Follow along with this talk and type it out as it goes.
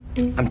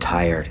I'm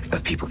tired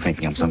of people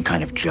thinking I'm some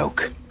kind of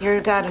joke.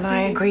 Your dad and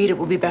I agreed it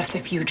would be best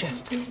if you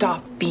just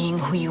stop being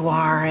who you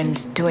are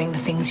and doing the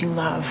things you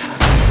love.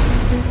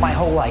 My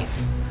whole life,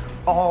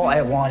 all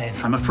I wanted.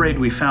 I'm afraid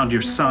we found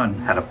your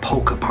son at a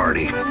polka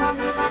party.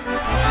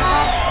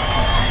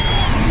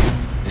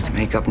 Is to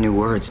make up new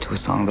words to a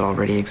song that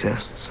already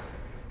exists.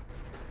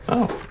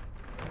 Oh,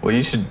 well,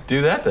 you should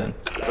do that then.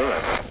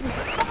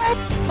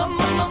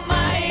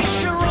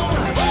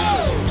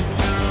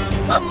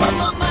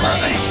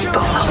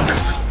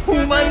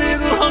 Who my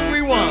little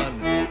hungry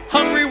one?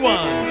 Hungry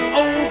one.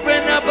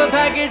 Open up a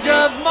package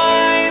of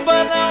my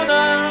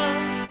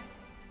banana.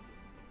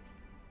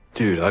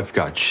 Dude, I've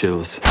got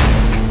chills.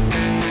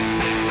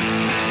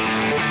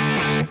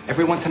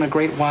 Every once in a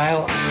great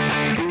while,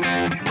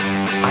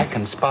 I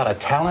can spot a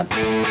talent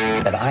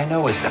that I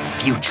know is the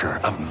future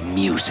of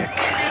music.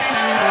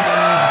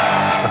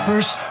 But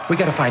first, we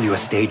gotta find you a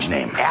stage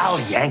name. Al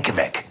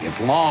Yankovic. It's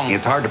long,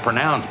 it's hard to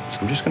pronounce.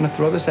 So I'm just gonna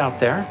throw this out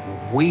there.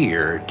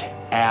 Weird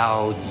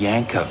Al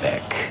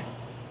Yankovic.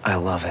 I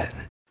love it.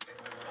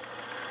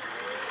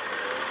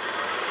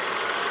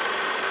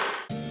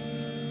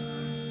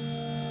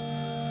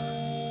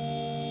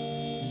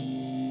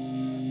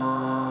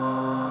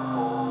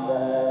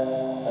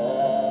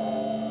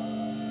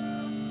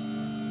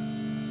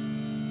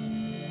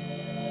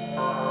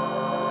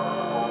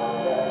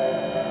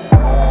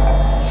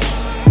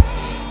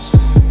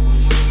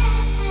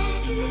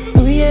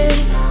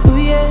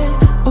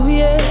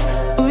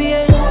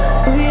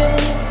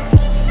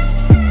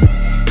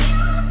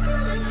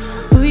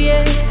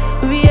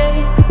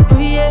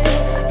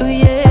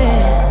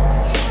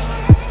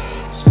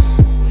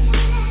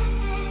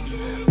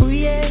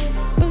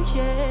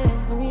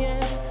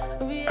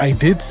 I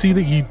did see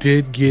that you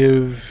did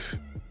give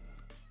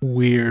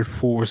Weird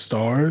 4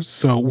 stars.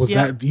 So was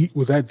that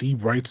the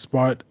bright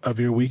spot of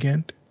your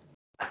weekend?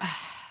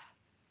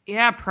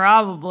 Yeah,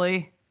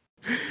 probably.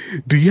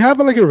 Do you have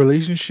like a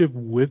relationship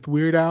with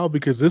Weird Al?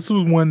 Because this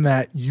was one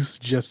that you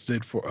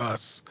suggested for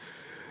us.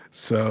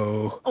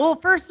 So Well,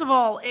 first of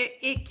all,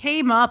 it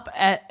came up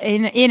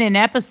in an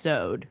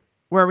episode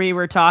where we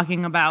were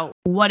talking about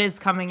what is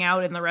coming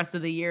out in the rest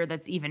of the year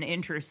that's even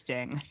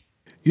interesting.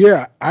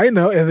 yeah, I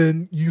know. And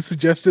then you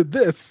suggested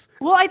this.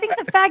 Well, I think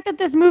the fact that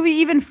this movie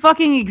even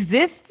fucking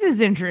exists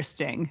is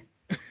interesting.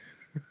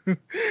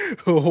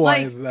 Why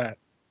is that?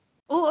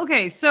 Well,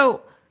 okay,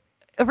 so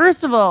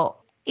first of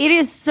all, it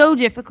is so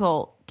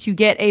difficult to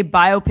get a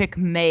biopic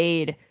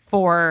made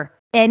for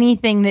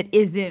anything that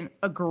isn't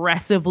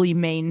aggressively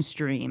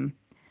mainstream.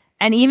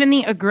 And even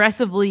the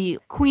aggressively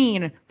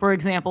Queen, for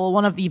example,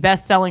 one of the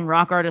best-selling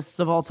rock artists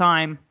of all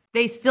time,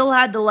 they still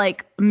had to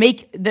like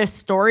make their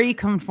story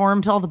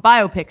conform to all the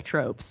biopic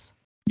tropes.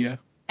 Yeah.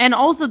 And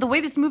also the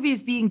way this movie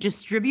is being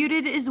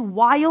distributed is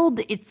wild.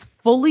 It's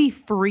fully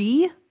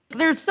free.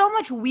 There's so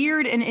much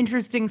weird and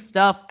interesting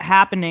stuff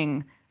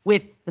happening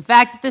with the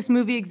fact that this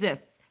movie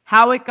exists,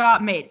 how it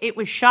got made. It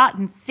was shot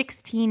in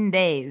 16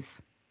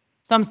 days.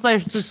 Some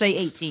sources say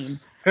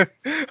 18.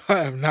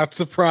 I'm not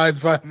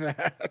surprised by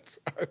that.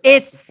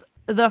 It's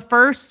the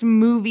first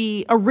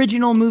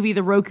original movie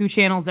the Roku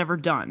channel's ever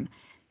done.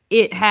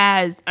 It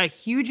has a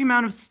huge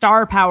amount of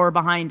star power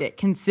behind it,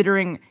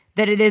 considering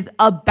that it is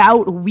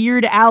about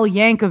Weird Al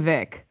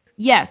Yankovic.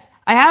 Yes,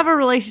 I have a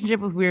relationship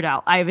with Weird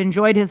Al. I've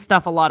enjoyed his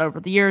stuff a lot over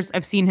the years.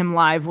 I've seen him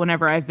live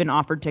whenever I've been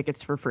offered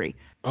tickets for free.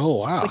 Oh,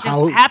 wow. Which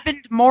has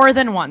happened more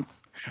than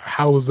once.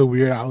 How was the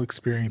Weird Al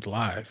experience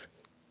live?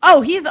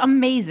 Oh, he's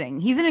amazing.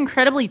 He's an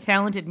incredibly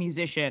talented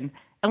musician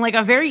and like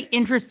a very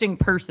interesting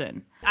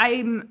person.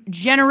 I'm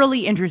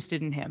generally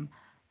interested in him.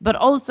 But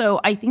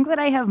also, I think that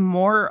I have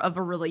more of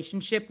a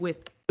relationship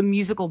with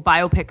musical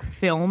biopic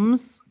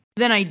films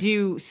than I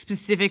do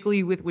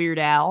specifically with Weird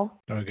Al.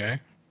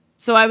 Okay.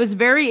 So I was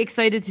very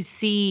excited to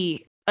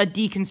see a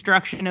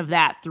deconstruction of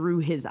that through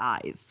his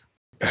eyes.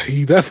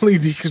 He definitely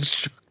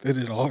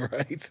deconstructed it all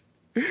right.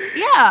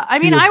 Yeah, I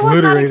mean, I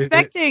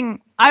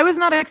was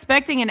not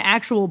expecting an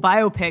actual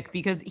biopic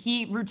because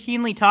he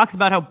routinely talks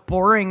about how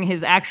boring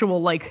his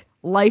actual like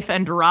life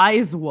and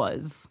rise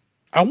was.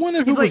 I wonder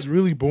if it was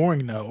really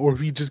boring though, or if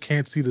he just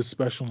can't see the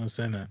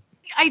specialness in it.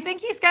 I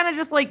think he's kind of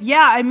just like,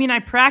 yeah, I mean, I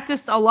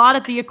practiced a lot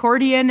at the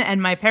accordion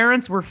and my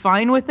parents were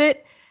fine with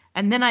it.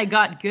 And then I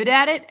got good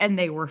at it and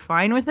they were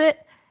fine with it.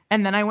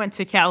 And then I went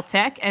to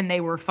Caltech and they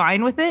were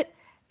fine with it.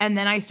 And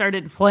then I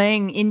started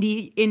playing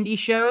indie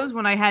shows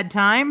when I had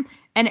time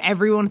and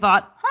everyone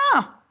thought,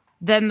 huh.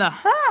 Then the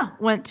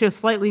went to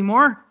slightly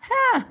more,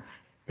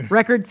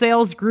 Record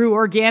sales grew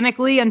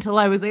organically until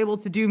I was able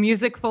to do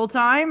music full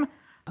time.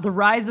 The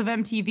rise of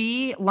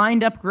MTV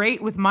lined up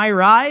great with my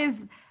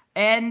rise.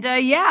 And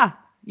yeah,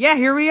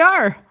 here we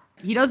are.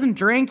 He doesn't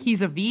drink.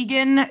 He's a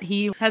vegan.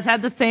 He has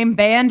had the same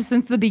band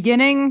since the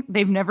beginning.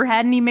 They've never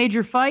had any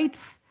major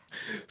fights.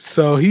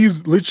 So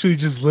he's literally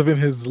just living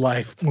his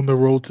life on the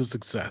road to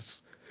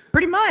success.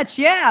 Pretty much,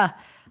 yeah.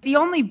 The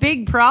only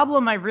big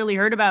problem I've really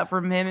heard about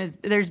from him is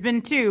there's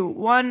been two.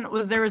 One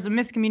was there was a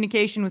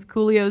miscommunication with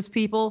Coolio's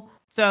people.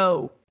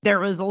 So There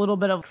was a little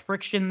bit of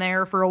friction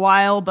there for a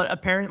while, but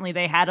apparently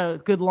they had a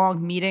good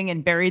long meeting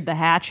and buried the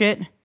hatchet.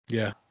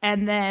 Yeah.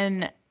 And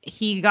then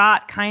he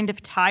got kind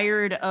of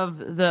tired of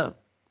the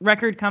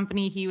record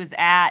company he was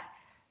at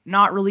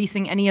not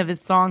releasing any of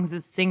his songs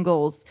as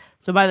singles.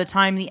 So by the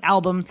time the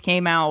albums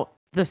came out,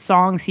 the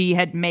songs he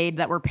had made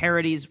that were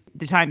parodies,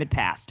 the time had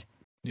passed.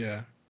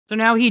 Yeah. So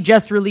now he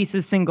just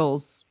releases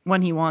singles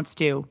when he wants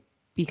to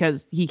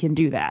because he can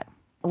do that.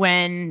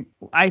 When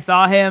I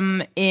saw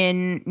him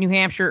in New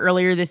Hampshire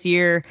earlier this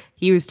year,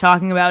 he was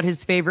talking about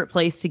his favorite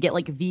place to get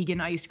like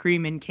vegan ice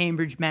cream in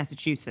Cambridge,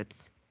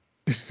 Massachusetts.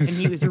 And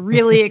he was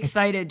really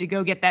excited to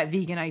go get that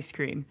vegan ice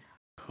cream.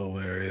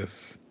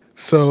 Hilarious.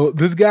 So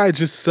this guy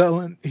just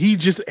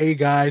a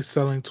guy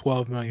selling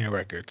 12 million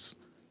records.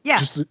 Yeah.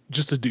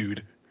 Just a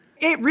dude.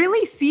 It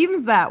really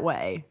seems that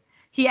way.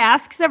 He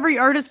asks every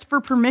artist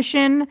for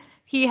permission.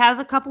 He has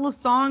a couple of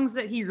songs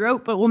that he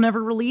wrote but will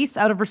never release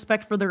out of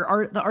respect for the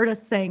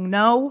artist saying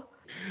no.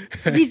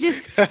 He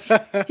just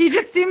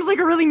seems like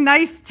a really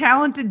nice,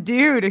 talented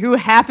dude who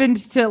happened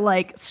to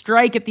like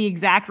strike at the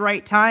exact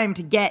right time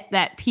to get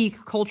that peak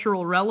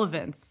cultural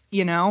relevance,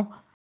 you know?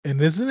 And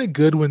isn't it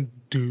good when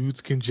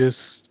dudes can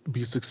just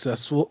be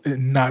successful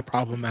and not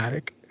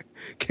problematic?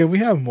 Can we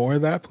have more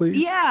of that, please?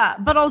 Yeah,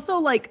 but also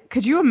like,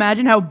 could you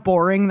imagine how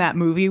boring that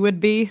movie would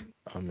be?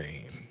 I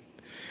mean,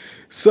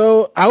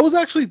 so I was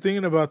actually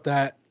thinking about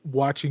that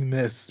watching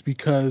this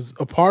because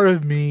a part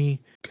of me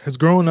has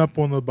grown up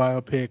on the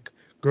biopic,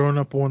 grown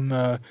up on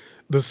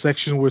the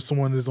section where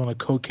someone is on a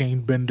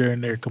cocaine bender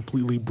and they're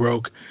completely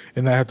broke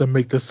and they have to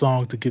make the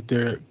song to get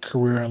their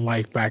career and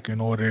life back in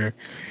order.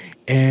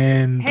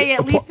 And hey,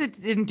 at least it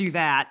didn't do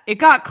that. It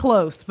got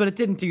close, but it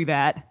didn't do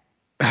that.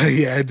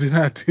 Yeah, it did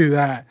not do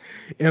that.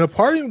 And a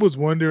part of me was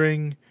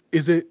wondering,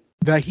 is it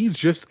that he's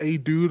just a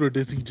dude or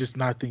does he just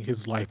not think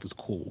his life is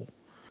cool?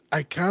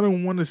 I kind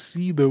of want to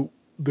see the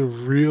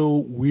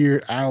real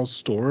Weird Al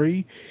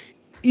story,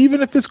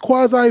 even if it's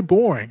quasi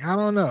boring. I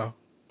don't know.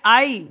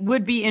 I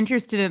would be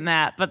interested in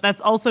that, but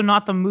that's also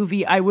not the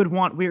movie I would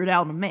want Weird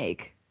Al to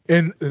make.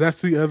 And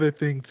that's the other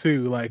thing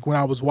too. Like when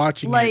I was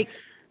watching it,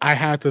 I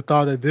had the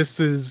thought that this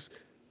is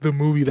the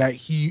movie that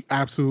he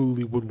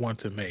absolutely would want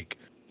to make.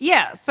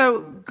 Yeah,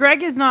 so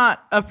Greg is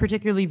not a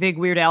particularly big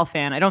Weird Al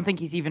fan. I don't think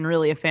he's even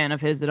really a fan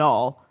of his at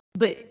all.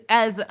 But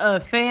as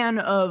a fan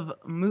of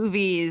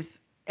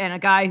movies and a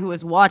guy who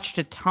has watched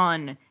a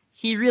ton,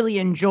 he really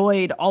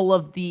enjoyed all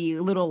of the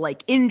little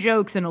like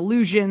in-jokes and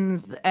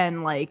allusions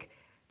and like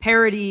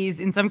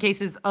parodies, in some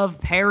cases of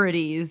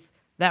parodies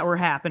that were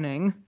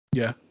happening.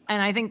 Yeah.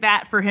 And I think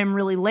that for him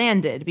really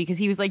landed because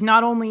he was like,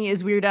 not only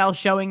is Weird Al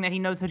showing that he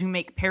knows how to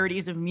make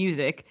parodies of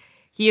music,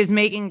 he is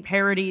making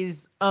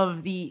parodies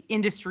of the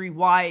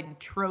industry-wide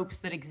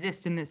tropes that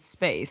exist in this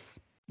space.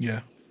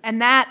 Yeah.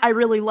 And that I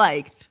really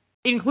liked,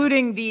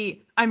 including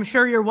the I'm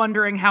sure you're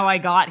wondering how I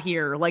got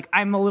here, like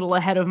I'm a little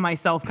ahead of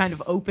myself kind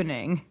of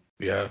opening.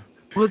 Yeah.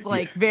 Was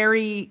like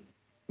very,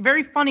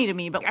 very funny to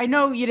me, but I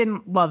know you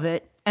didn't love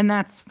it, and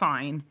that's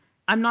fine.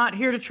 I'm not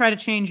here to try to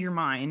change your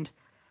mind.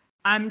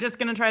 I'm just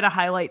going to try to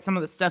highlight some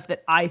of the stuff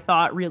that I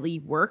thought really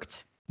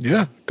worked.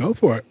 Yeah, go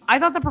for it. I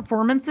thought the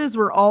performances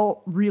were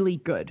all really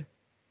good.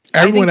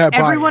 Everyone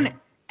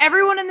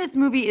in this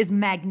movie is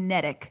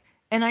magnetic,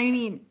 and I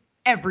mean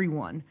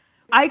everyone.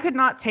 I could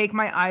not take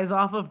my eyes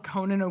off of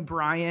Conan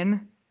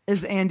O'Brien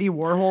as Andy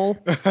Warhol.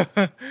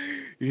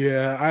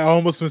 Yeah, I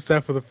almost missed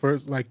that for the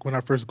first, like when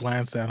I first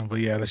glanced at him, but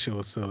yeah, that shit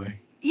was silly.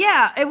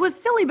 Yeah, it was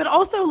silly, but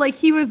also like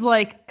he was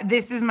like,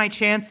 this is my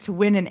chance to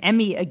win an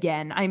Emmy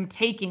again. I'm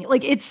taking it.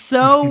 Like it's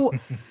so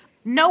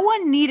no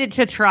one needed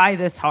to try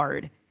this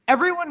hard.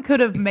 Everyone could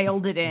have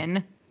mailed it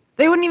in.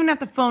 They wouldn't even have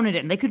to phone it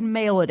in. They could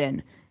mail it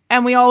in.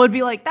 And we all would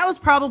be like, that was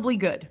probably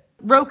good.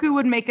 Roku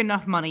would make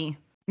enough money.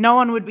 No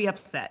one would be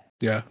upset.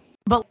 Yeah.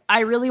 But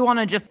I really want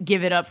to just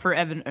give it up for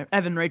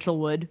Evan Rachel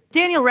Wood.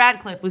 Daniel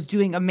Radcliffe was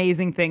doing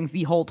amazing things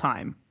the whole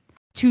time.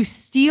 To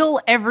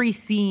steal every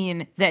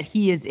scene that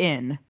he is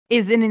in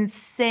is an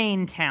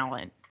insane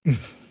talent.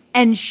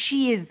 And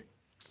she is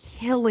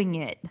killing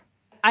it.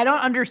 I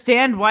don't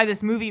understand why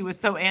this movie was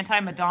so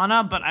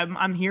anti-Madonna, but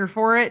I'm here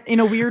for it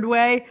in a weird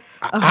way.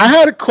 I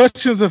had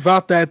questions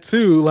about that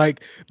too.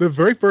 Like the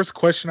very first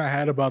question I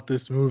had about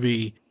this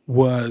movie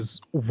was,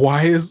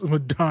 why is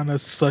Madonna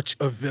such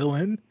a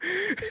villain?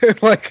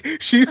 Like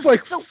she's like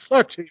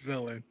such a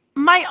villain.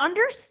 My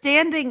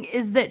understanding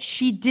is that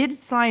she did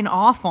sign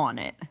off on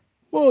it.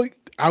 Well,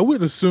 I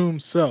would assume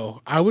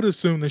so. I would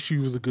assume that she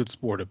was a good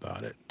sport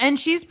about it. And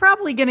she's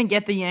probably gonna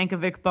get the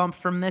Yankovic bump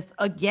from this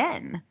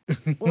again.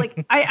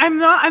 Like I'm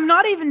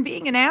not even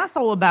being an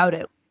asshole about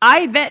it.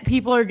 I bet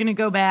people are gonna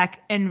go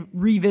back and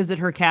revisit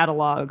her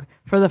catalog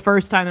for the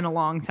first time in a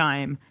long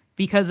time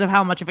because of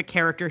how much of a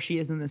character she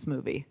is in this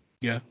movie.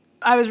 Yeah.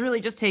 I was really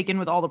just taken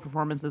with all the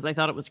performances. I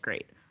thought it was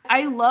great.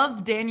 I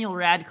love Daniel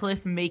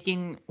Radcliffe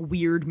making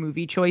weird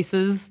movie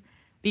choices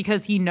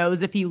because he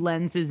knows if he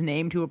lends his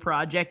name to a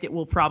project, it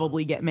will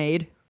probably get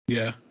made.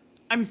 Yeah.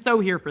 I'm so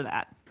here for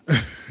that.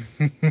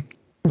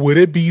 Would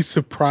it be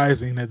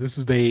surprising that this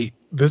is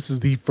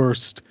the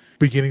first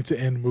beginning to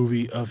end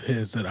movie of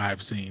his that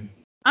I've seen.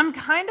 I'm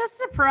kind of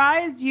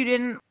surprised you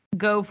didn't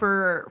go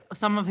for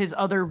some of his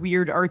other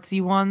weird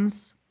artsy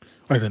ones.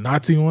 Like the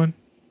Nazi one?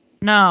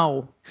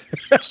 No.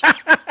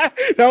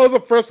 That was the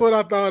first one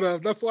I thought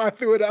of. That's why I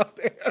threw it out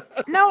there.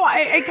 No,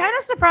 it kind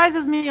of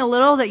surprises me a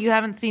little that you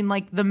haven't seen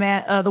like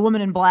the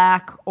Woman in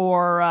Black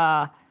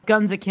or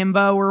Guns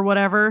Akimbo or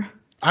whatever.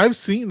 I've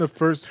seen the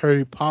first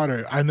Harry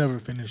Potter. I never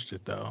finished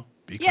it though.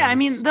 Yeah, I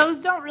mean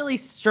those don't really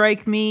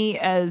strike me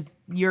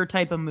as your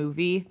type of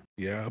movie.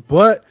 Yeah,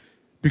 but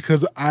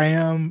because I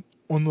am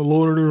on the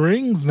Lord of the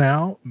Rings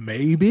now,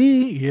 maybe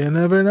you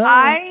never know.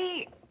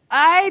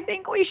 I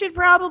think we should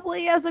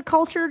probably, as a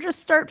culture, just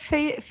start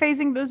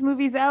phasing those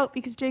movies out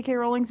because J.K.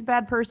 Rowling's a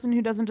bad person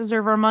who doesn't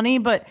deserve our money.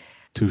 But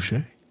touche.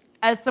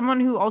 As someone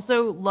who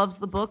also loves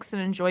the books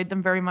and enjoyed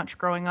them very much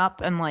growing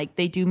up, and like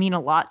they do mean a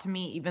lot to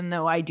me, even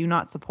though I do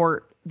not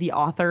support the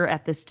author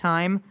at this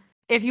time.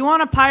 If you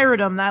want to pirate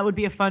them, that would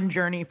be a fun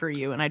journey for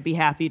you, and I'd be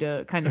happy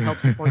to kind of help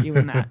support you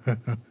in that.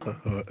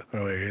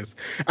 Hilarious.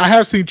 I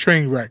have seen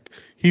Trainwreck.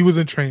 He was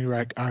in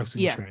Trainwreck. I've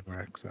seen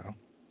Trainwreck, so.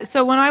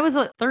 So when I was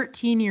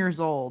 13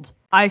 years old,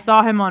 I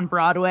saw him on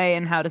Broadway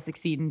in How to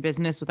Succeed in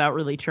Business Without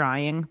Really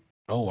Trying.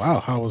 Oh, wow.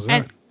 How was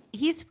that? And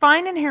he's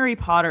fine in Harry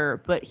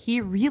Potter, but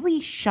he really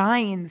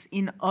shines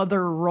in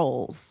other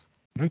roles.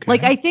 Okay.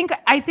 Like, I think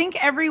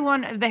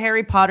everyone of the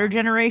Harry Potter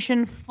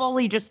generation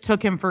fully just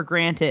took him for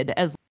granted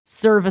as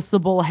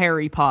serviceable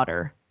Harry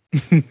Potter.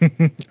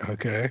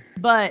 Okay.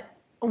 But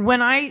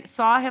when I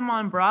saw him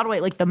on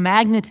Broadway, like the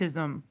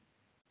magnetism,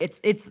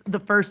 it's the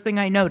first thing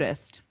I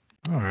noticed.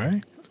 All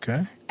right.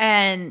 Okay.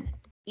 And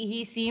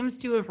he seems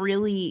to have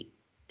really,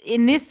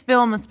 in this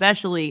film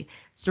especially,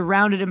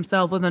 surrounded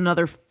himself with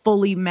another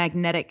fully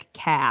magnetic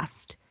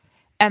cast.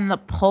 And the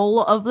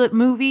pull of the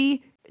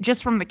movie,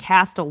 just from the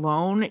cast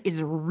alone,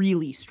 is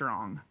really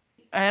strong.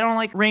 I don't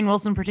like Rainn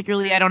Wilson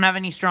particularly. I don't have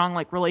any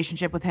strong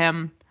relationship with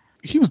him.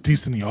 He was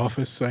decent in The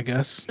Office, I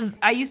guess.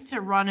 I used to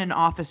run an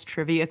Office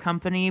trivia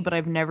company, but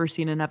I've never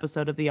seen an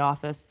episode of The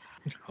Office.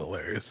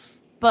 Hilarious.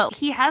 But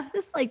he has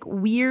this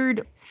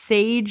weird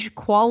sage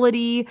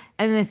quality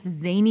and this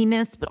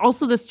zaniness, but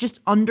also this just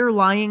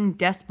underlying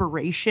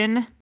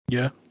desperation.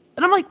 Yeah.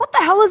 And I'm like, what the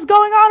hell is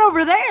going on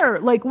over there?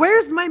 Like,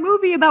 where's my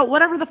movie about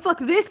whatever the fuck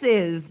this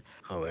is?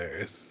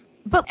 Hilarious.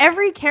 But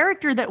every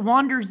character that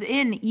wanders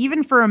in,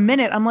 even for a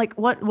minute, I'm like,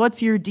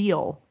 what's your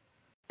deal?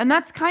 And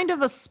that's kind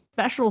of a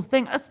special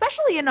thing,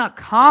 especially in a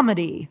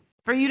comedy,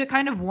 for you to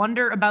kind of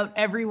wonder about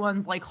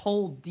everyone's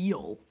whole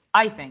deal.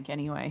 I think,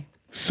 anyway.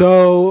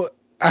 So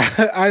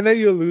I know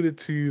you alluded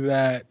to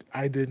that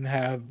I didn't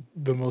have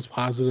the most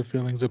positive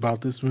feelings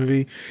about this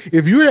movie.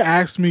 If you were to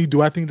ask me,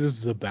 do I think this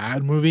is a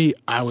bad movie?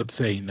 I would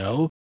say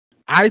no.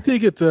 I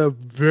think it's a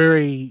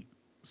very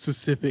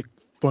specific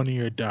Funny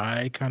or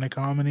Die kind of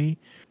comedy.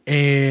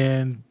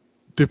 And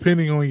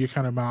depending on your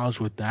kind of mileage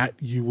with that,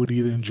 you would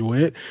either enjoy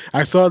it.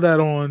 I saw that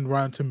on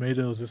Rotten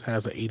Tomatoes. This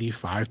has an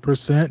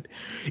 85%.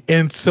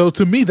 And so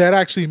to me, that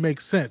actually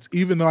makes sense,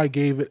 even though I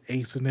gave it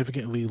a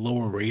significantly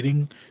lower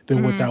rating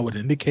than what that would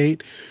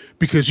indicate,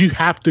 because you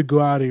have to go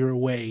out of your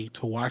way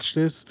to watch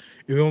this.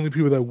 And the only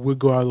people that would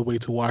go out of the way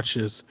to watch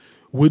this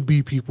would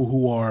be people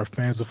who are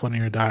fans of Funny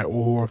or Die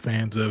or who are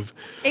fans of...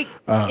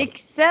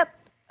 Except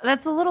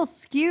that's a little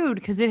skewed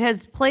because it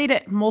has played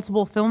at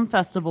multiple film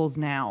festivals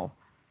now.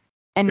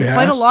 And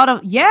quite a lot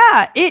of...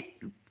 Yeah, it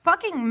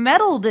fucking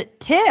medaled at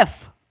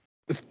TIFF.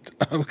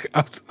 I'm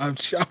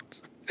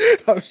shocked.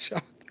 I'm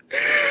shocked.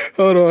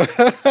 Hold on.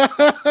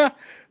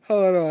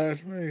 Hold on.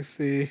 Let me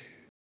see.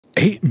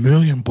 $8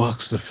 million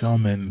to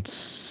film in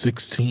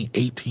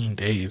 18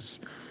 days.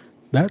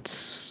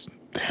 That's...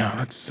 Damn,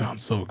 that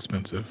sounds so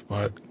expensive,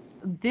 but...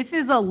 This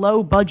is a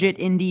low-budget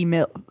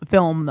indie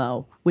film,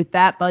 though, with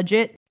that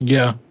budget.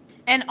 Yeah.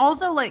 And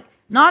also,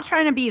 not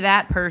trying to be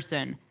that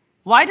person...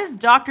 Why does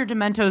Dr.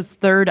 Demento's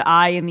third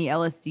eye in the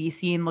LSD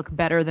scene look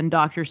better than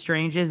Doctor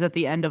Strange's at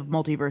the end of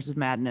Multiverse of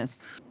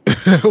Madness?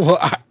 Well,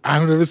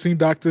 I've never seen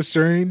Doctor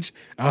Strange.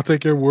 I'll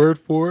take your word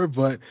for it.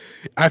 But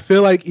I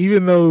feel like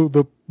even though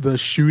the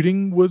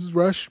shooting was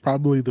rushed,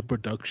 probably the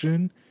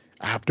production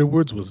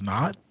afterwards was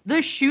not.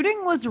 The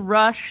shooting was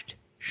rushed,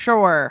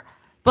 sure.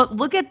 But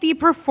look at the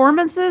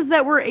performances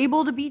that were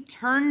able to be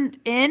turned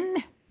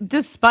in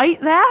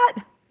despite that.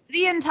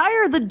 The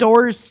entire The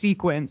Doors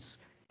sequence.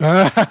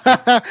 Yeah,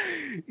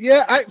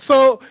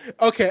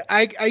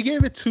 I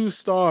gave it 2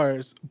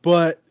 stars,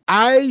 but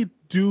I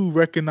do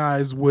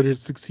recognize what it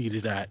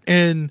succeeded at.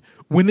 And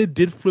when it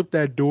did flip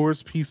that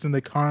Doors piece in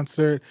the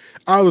concert,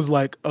 I was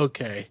like,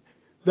 okay,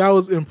 that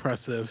was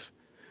impressive.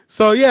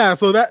 So yeah,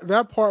 so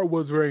that part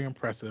was very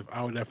impressive.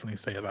 I would definitely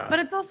say that. But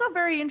it's also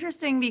very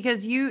interesting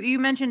because you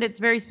mentioned it's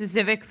very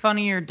specific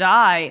Funny or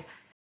Die.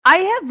 I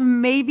have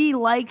maybe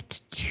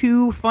liked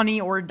 2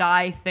 Funny or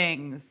Die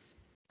things.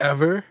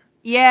 Ever?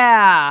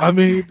 Yeah. I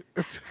mean,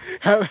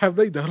 have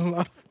they done a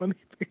lot of funny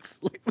things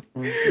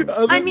lately?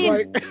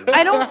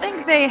 I don't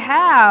think they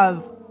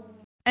have.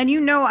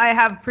 And I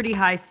have pretty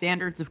high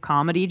standards of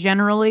comedy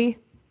generally.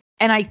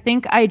 And I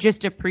think I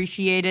just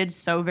appreciated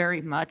so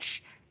very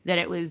much that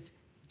it was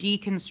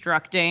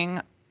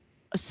deconstructing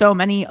so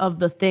many of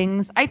the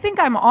things. I think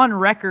I'm on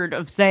record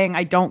of saying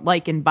I don't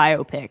like in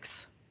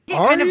biopics.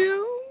 Are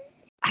you?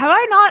 Have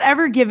I not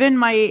ever given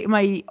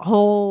my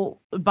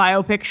whole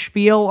biopic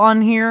spiel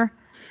on here?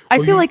 I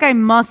feel like I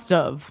must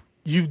have.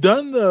 You've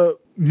done the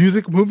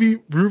music movie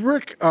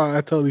rubric?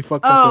 I totally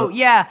fucked up. Oh,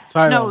 yeah.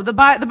 Title. No, the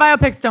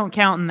biopics don't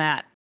count in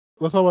that.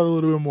 Let's talk about it a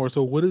little bit more.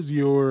 So what is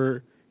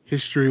your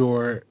history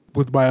or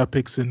with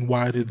biopics, and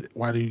why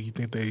do you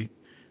think they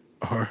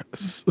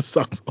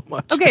suck so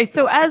much? Okay,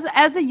 so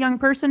as a young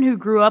person who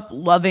grew up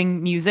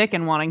loving music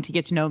and wanting to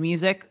get to know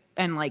music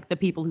and like the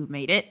people who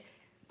made it,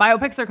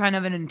 biopics are kind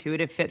of an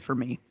intuitive fit for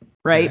me,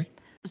 right? Okay.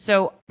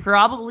 So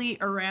probably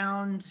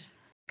around,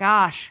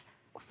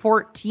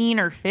 14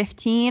 or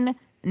 15,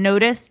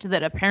 noticed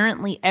that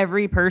apparently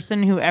every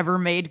person who ever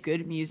made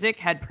good music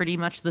had pretty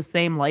much the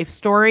same life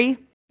story.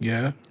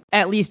 Yeah.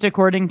 At least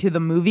according to the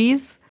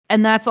movies.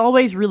 And that's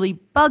always really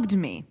bugged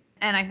me.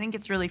 And I think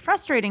it's really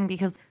frustrating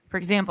because, for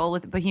example,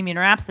 with Bohemian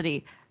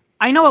Rhapsody,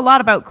 I know a lot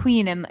about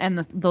Queen and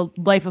the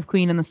life of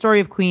Queen and the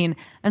story of Queen.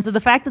 And so the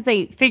fact that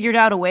they figured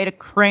out a way to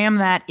cram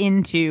that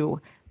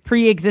into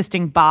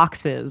pre-existing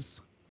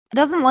boxes, it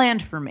doesn't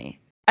land for me.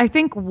 I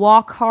think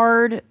Walk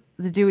Hard,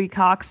 the Dewey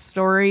Cox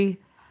story,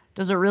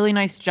 does a really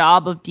nice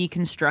job of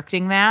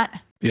deconstructing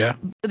that. Yeah.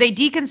 They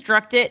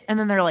deconstruct it and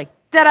then they're like,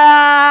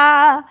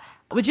 ta-da!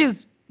 Which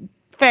is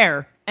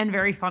fair and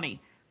very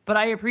funny. But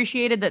I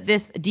appreciated that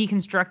this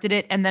deconstructed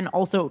it and then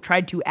also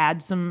tried to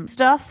add some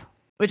stuff,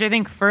 which I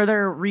think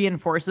further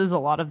reinforces a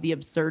lot of the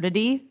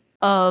absurdity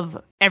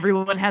of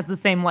everyone has the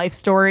same life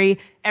story.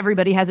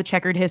 Everybody has a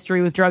checkered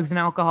history with drugs and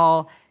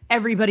alcohol.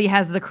 Everybody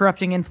has the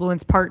corrupting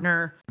influence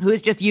partner who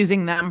is just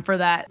using them for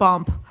that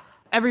bump.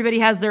 Everybody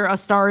has their A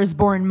Star is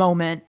Born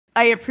moment.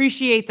 I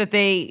appreciate that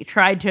they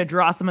tried to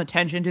draw some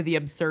attention to the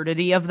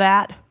absurdity of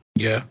that.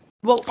 Yeah.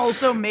 While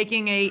also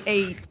making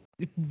a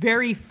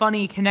very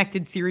funny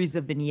connected series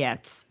of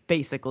vignettes,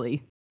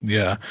 basically.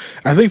 Yeah.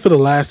 I think for the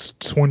last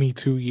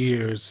 22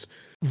 years,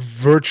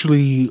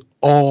 virtually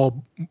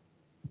all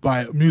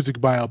music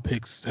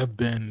biopics have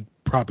been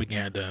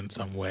propaganda in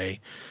some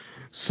way.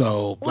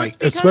 So, well,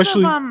 like,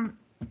 especially of,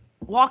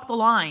 Walk the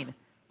Line.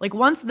 Like,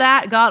 once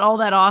that got all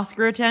that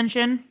Oscar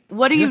attention,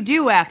 what do you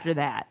do after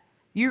that?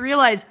 You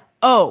realize,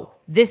 oh,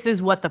 this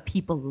is what the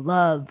people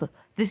love.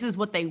 This is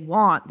what they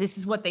want. This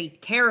is what they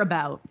care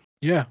about.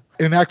 Yeah.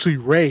 And actually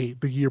Ray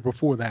the year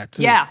before that,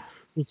 too. Yeah.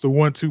 So it's a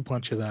 1-2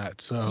 punch of that.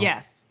 So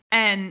yes.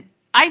 And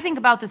I think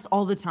about this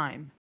all the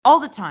time. All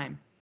the time.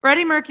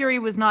 Freddie Mercury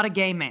was not a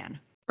gay man.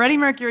 Freddie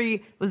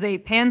Mercury was a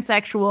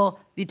pansexual.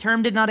 The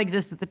term did not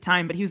exist at the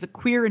time, but he was a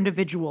queer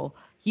individual.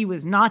 He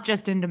was not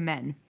just into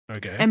men.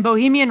 Okay. And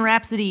Bohemian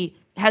Rhapsody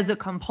has a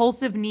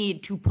compulsive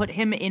need to put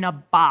him in a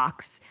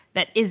box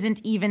that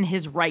isn't even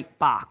his right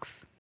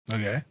box.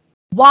 Okay.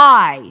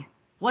 Why?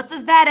 What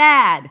does that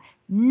add?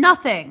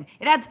 Nothing.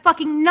 It adds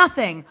fucking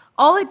nothing.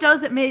 All it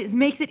does is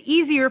makes it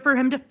easier for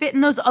him to fit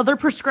in those other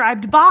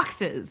prescribed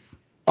boxes.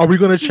 Are we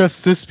going to trust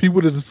cis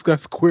people to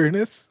discuss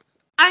queerness?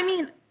 I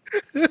mean...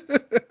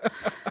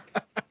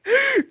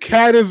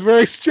 Kat is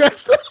very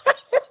stressed.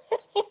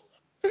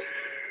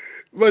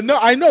 But no,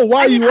 I know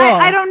why you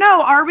are. I don't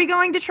know. Are we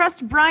going to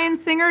trust Bryan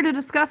Singer to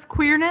discuss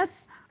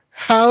queerness?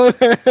 How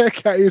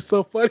Kat, you're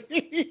so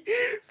funny.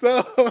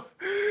 So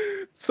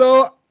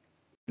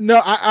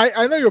no,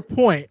 I know your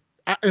point,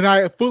 and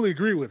I fully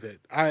agree with it.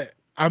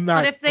 I'm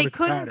not. But if they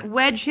couldn't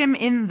wedge him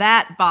in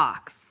that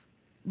box,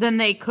 then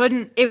they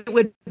couldn't. It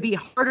would be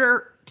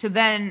harder to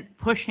then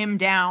push him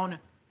down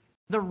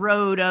the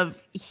road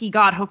of he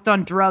got hooked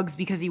on drugs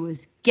because he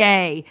was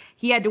gay.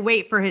 He had to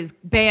wait for his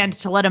band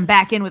to let him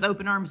back in with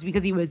open arms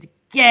because he was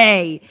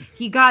gay.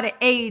 He got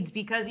AIDS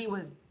because he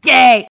was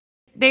gay.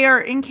 They are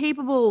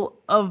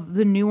incapable of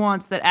the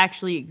nuance that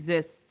actually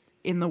exists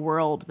in the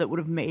world that would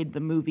have made the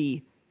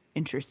movie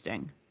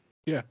interesting.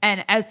 Yeah.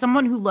 And as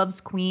someone who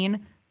loves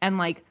Queen,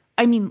 and I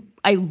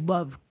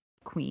love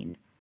Queen.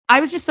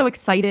 I was just so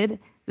excited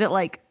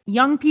that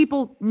young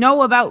people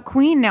know about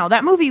Queen now.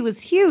 That movie was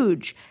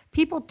huge.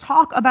 People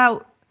talk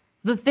about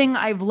the thing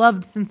I've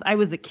loved since I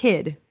was a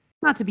kid.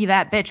 Not to be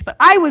that bitch, but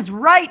I was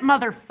right,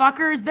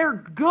 motherfuckers. They're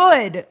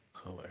good.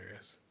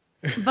 Hilarious.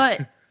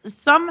 But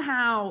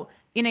somehow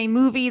in a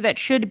movie that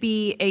should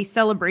be a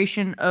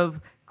celebration of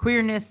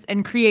queerness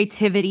and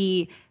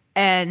creativity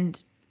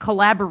and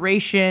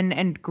collaboration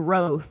and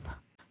growth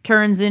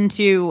turns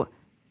into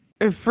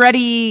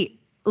Freddie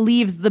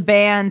leaves the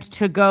band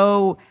to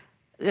go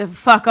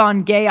fuck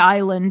on Gay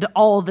Island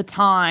all the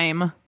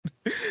time.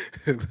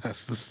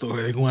 That's the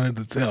story they wanted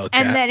to tell.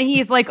 And Kat. then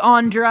he's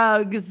on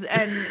drugs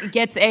and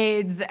gets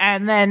AIDS,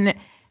 and then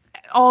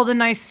all the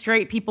nice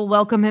straight people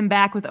welcome him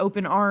back with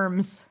open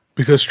arms.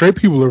 Because straight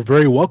people are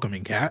very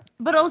welcoming, Kat.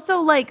 But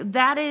also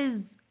that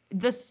is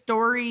the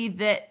story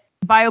that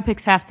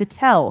biopics have to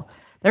tell.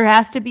 There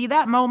has to be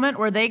that moment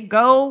where they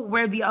go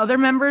where the other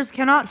members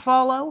cannot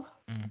follow.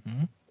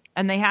 Mm-hmm.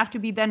 And they have to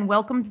be then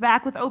welcomed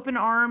back with open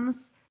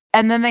arms.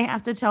 And then they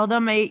have to tell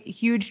them a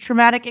huge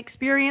traumatic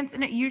experience,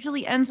 and it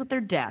usually ends with their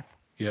death.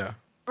 Yeah.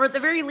 Or at the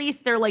very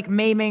least, they're like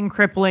maiming,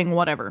 crippling,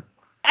 whatever.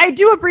 I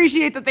do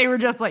appreciate that they were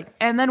just like,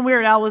 and then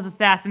Weird Al was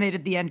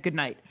assassinated at the end. Good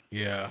night.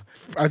 Yeah.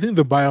 I think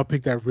the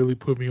biopic that really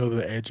put me over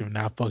the edge of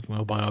not fucking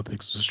with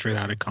biopics was Straight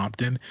Outta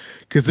Compton.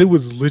 Because it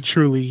was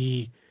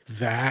literally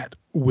that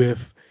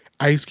with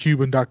Ice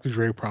Cube and Dr.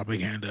 Dre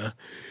propaganda.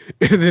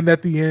 And then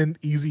at the end,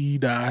 Eazy-E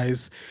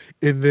dies.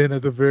 And then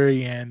at the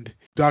very end,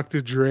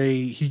 Dr.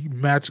 Dre, he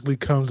magically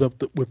comes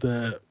up with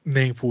a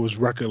name for his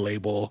record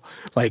label.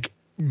 Like,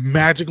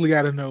 magically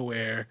out of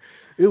nowhere.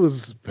 It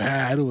was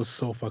bad. It was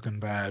so fucking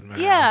bad,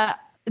 man. Yeah.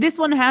 This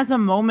one has a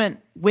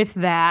moment with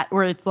that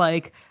where it's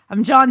like,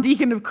 I'm John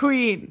Deacon of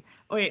Queen.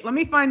 Wait, let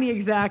me find the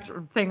exact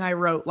thing I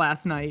wrote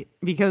last night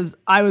because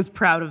I was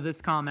proud of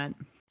this comment.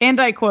 And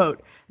I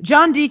quote,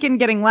 John Deacon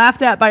getting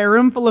laughed at by a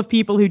room full of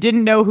people who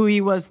didn't know who he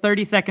was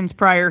 30 seconds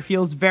prior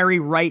feels very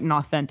right and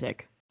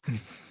authentic.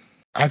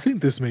 I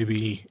think this may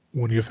be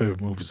one of your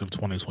favorite movies of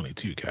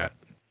 2022, Kat.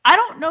 I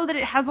don't know that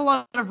it has a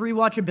lot of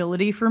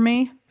rewatchability for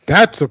me.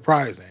 That's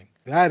surprising.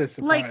 That is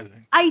surprising.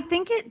 Like, I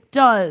think it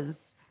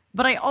does,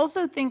 but I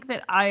also think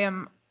that I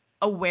am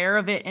aware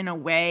of it in a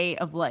way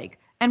of like,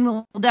 and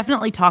we'll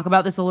definitely talk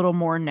about this a little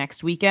more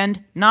next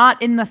weekend,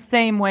 not in the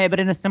same way,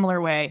 but in a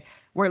similar way,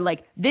 where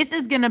like, this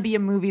is going to be a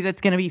movie that's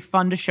going to be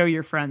fun to show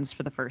your friends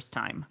for the first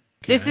time.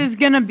 Okay. This is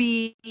going to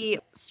be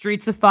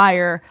Streets of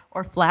Fire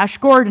or Flash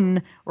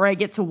Gordon, where I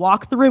get to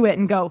walk through it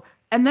and go,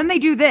 and then they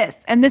do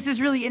this, and this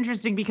is really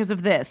interesting because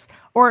of this,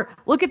 or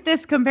look at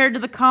this compared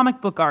to the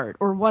comic book art,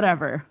 or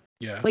whatever.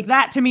 Yeah. Like,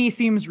 that to me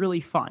seems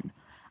really fun.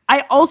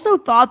 I also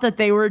thought that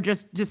they were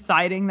just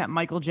deciding that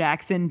Michael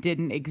Jackson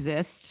didn't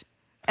exist.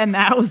 And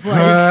that was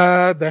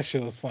like... that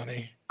shit was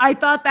funny. I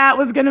thought that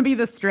was going to be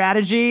the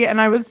strategy.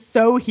 And I was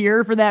so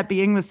here for that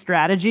being the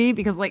strategy.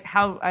 Because, like,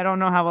 I don't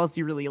know how else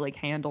you really, like,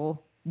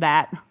 handle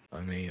that.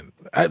 I mean,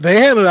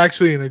 they handled it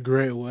actually in a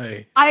great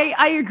way.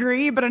 I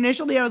agree. But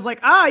initially I was like,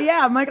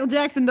 yeah, Michael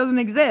Jackson doesn't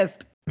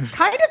exist.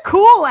 Kind of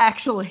cool,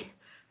 actually.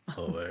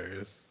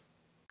 Hilarious.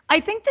 I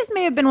think this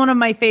may have been one of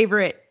my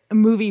favorite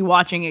movie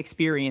watching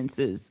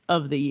experiences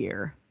of the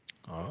year.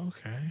 Oh,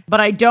 okay. But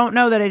I don't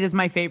know that it is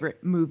my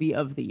favorite movie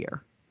of the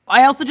year.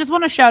 I also just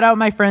want to shout out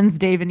my friends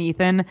Dave and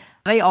Ethan.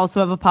 They also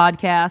have a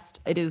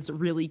podcast. It is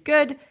really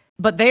good,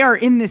 but they are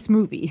in this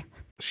movie.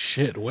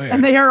 Shit, where?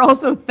 And they are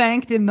also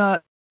thanked in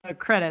the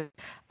credits.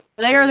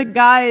 They are the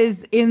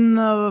guys in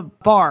the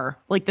bar,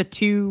 like the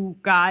two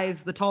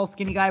guys, the tall,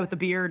 skinny guy with the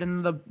beard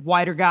and the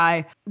wider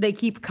guy. They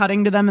keep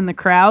cutting to them in the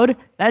crowd.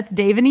 That's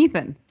Dave and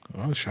Ethan.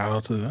 Oh, shout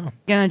out to them.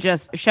 Gonna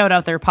just shout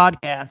out their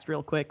podcast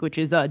real quick, which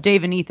is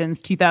Dave and Ethan's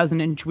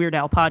 2000-inch Weird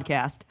Al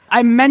podcast.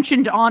 I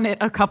mentioned on it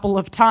a couple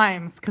of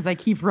times because I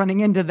keep running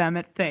into them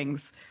at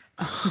things.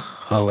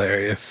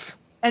 Hilarious.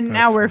 And that's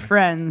now we're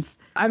friends.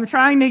 I'm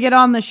trying to get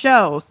on the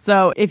show,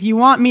 so if you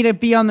want me to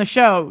be on the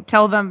show,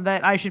 tell them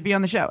that I should be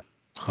on the show.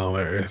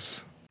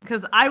 Hilarious.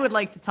 Because I would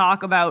like to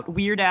talk about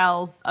Weird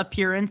Al's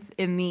appearance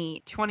in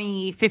the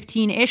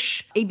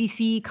 2015-ish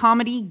ABC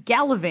comedy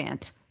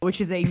Gallivant, which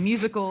is a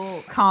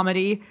musical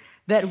comedy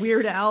that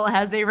Weird Al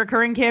has a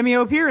recurring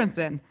cameo appearance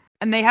in.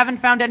 And they haven't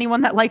found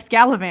anyone that likes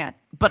Gallivant,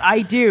 but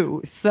I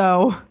do,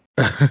 so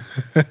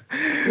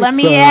let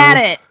me at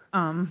it.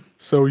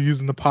 So we're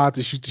using the pod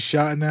to shoot the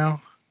shot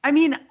now? I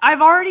mean,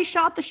 I've already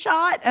shot the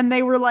shot, and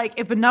they were like,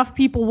 if enough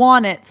people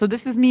want it. So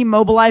this is me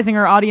mobilizing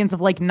our audience of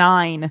like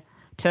 9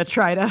 to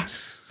try to...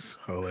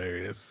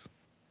 Hilarious.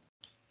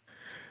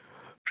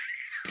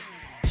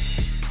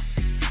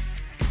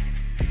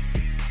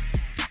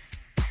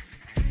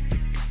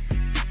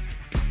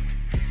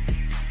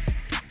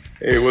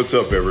 Hey, what's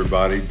up,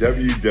 everybody?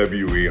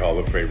 WWE Hall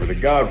of Famer, The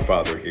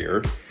Godfather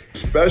here.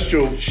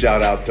 Special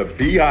shout out to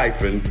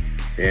B-Hyphen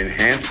and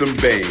Handsome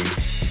Bane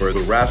for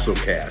the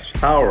WrestleCast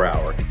Power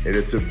Hour, and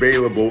it's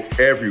available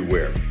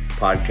everywhere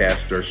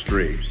podcasts are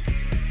streams.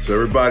 So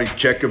everybody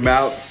check them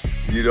out.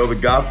 You know The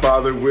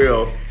Godfather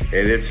will,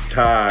 and it's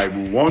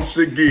time once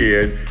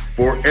again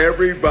for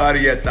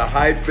everybody at the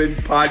Hyphen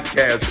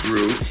Podcast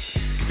Group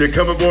to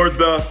come aboard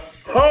the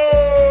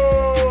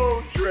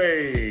Ho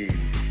Train.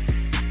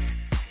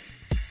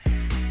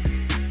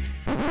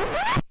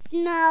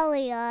 Smell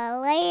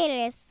your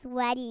latest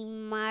sweaty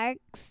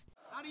marks.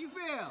 How do you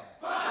feel?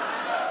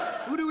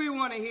 Who do we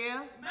want to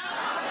hear?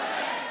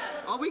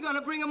 Are we going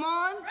to bring them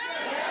on?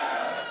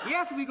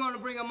 Yes, we're going to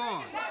bring them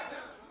on.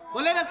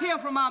 Well, let us hear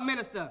from our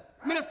minister,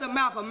 Minister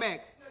Malcolm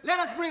X. Let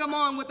us bring him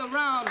on with a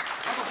round of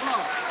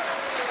applause.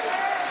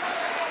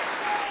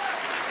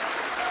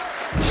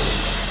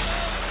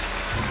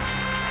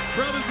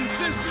 Brothers and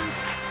sisters,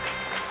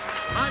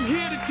 I'm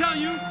here to tell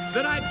you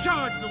that I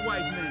charge the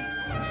white man.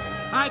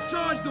 I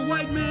charge the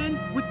white man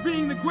with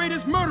being the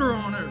greatest murderer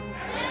on earth.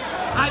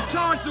 I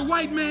charge the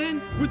white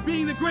man with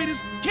being the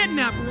greatest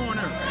kidnapper on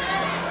earth.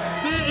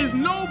 There is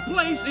no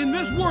place in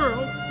this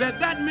world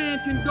that man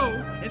can go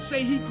and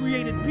say he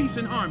created peace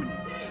and harmony.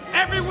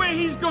 Everywhere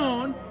he's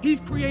gone,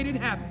 he's created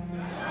havoc.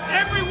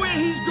 Everywhere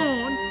he's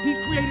gone, he's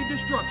created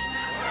destruction.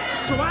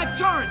 So I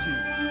charge him.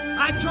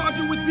 I charge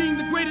him with being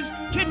the greatest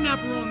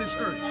kidnapper on this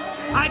earth.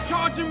 I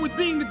charge him with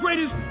being the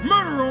greatest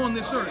murderer on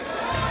this earth.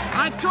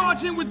 I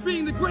charge him with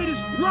being the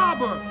greatest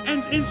robber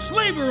and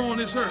enslaver on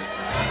this earth.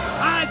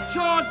 I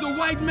charge the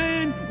white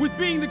man with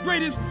being the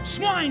greatest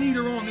swine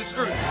eater on this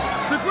earth,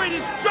 the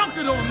greatest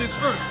drunkard on this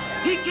earth.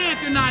 He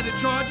can't deny the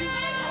charges.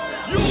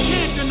 You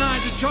can't deny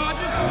the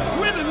charges.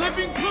 We're the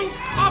living proof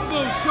of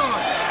those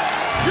charges.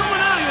 You and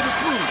I are the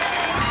proof.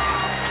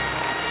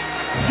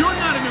 You're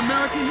not an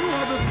American. You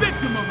are the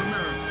victim of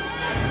America.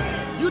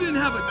 You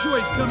didn't have a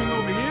choice coming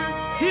over here.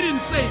 He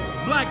didn't say,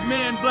 black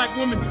man, black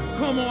woman,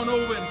 come on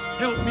over and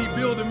help me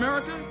build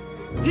America.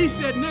 He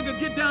said, nigga,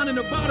 get down in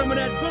the bottom of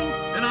that boat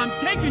and I'm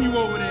taking you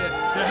over there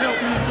to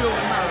help me build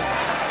America.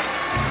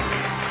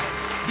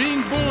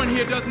 Being born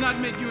here does not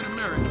make you an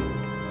American.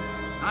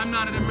 I'm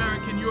not an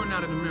American, you're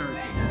not an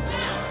American.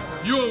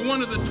 You're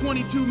one of the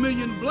 22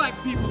 million black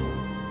people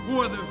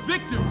who are the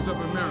victims of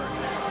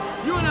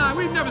America. You and I,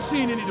 we've never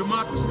seen any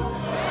democracy.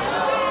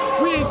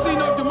 We ain't seen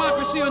no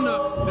democracy on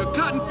the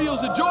cotton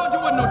fields of Georgia.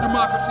 Wasn't no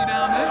democracy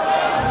down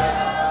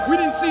there. We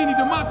didn't see any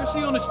democracy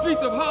on the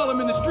streets of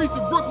Harlem, in the streets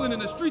of Brooklyn, in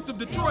the streets of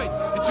Detroit,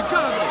 and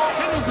Chicago.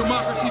 Ain't no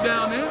democracy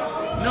down there.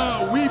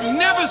 No, we've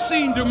never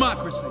seen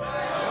democracy.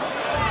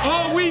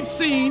 All we've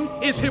seen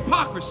is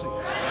hypocrisy.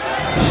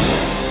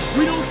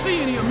 We don't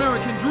see any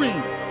American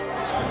dream.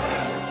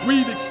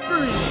 We've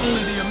experienced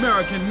only the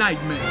American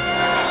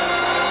nightmare.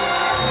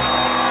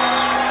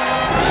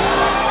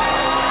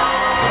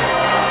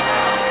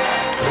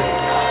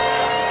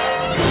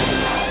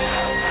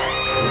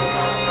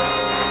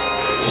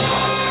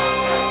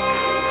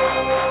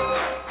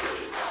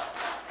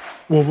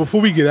 Well,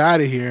 before we get out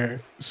of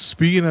here,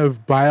 speaking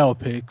of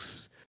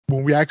biopics,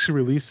 when we actually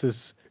release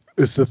this,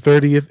 it's the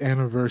 30th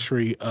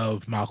anniversary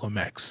of Malcolm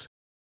X.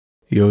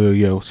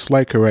 Yo,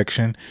 slight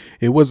correction.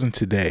 It wasn't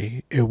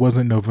today. It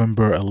wasn't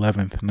November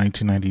 11th,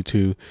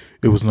 1992.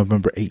 It was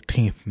November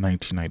 18th,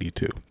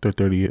 1992. The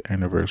 30th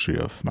anniversary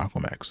of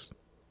Malcolm X.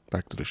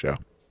 Back to the show.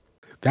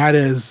 That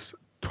is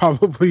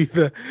probably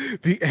the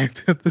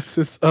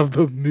antithesis of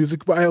the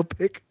music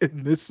biopic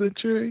in this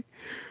century.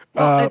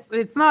 Well,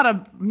 it's not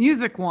a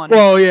music one.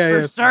 Well, yeah,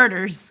 for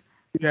starters.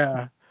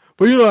 Yeah,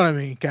 but you know what I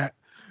mean, Kat.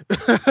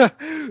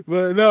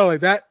 But no, like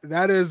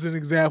that is an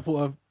example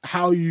of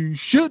how you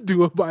should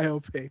do a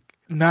biopic.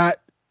 Not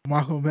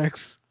Malcolm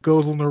X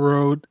goes on the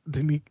road,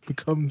 then he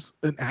becomes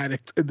an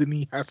addict, and then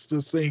he has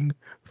to sing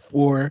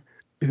for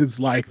his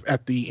life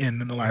at the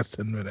end in the last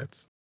 10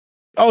 minutes.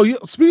 Oh, yeah.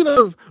 Speaking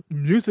of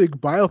music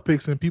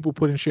biopics and people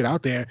putting shit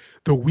out there,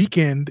 The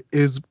Weeknd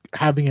is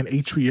having an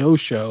HBO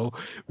show,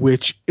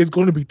 which is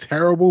going to be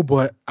terrible,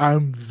 but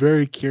I'm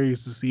very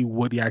curious to see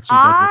what he actually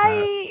does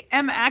with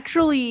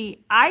that.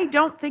 I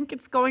don't think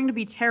it's going to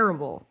be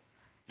terrible.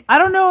 I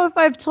don't know if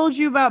I've told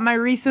you about my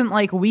recent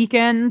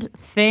weekend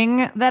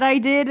thing that I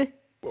did.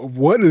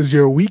 What is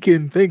your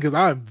weekend thing? Because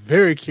I'm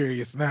very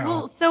curious now.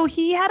 Well, so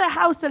he had a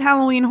house at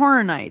Halloween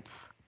Horror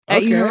Nights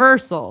at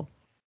Universal.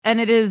 And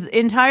it is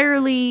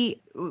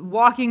entirely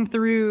walking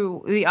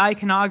through the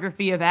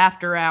iconography of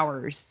After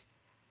Hours.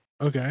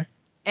 Okay.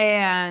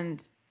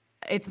 And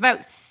it's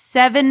about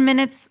 7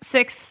 minutes,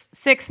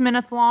 six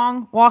minutes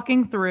long,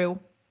 walking through.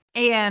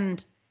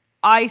 And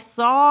I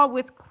saw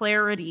with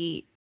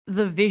clarity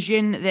the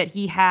vision that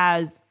he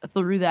has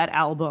through that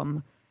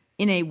album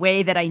in a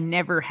way that I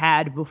never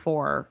had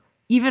before,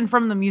 even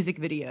from the music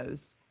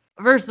videos.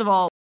 First of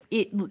all,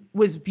 it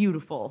was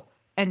beautiful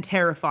and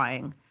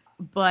terrifying,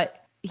 but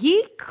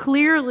he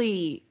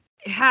clearly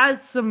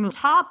has some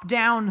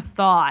top-down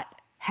thought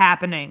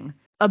happening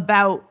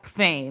about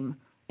fame,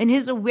 and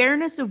his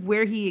awareness of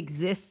where he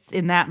exists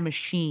in that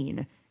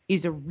machine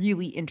is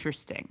really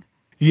interesting.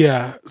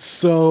 Yeah,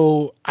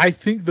 so I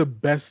think the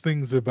best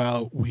things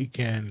about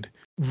Weeknd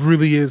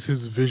really is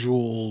his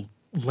visual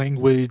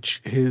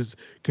language, his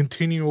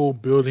continual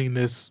building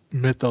this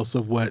mythos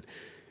of what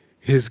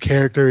his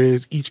character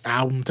is each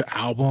album to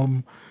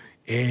album,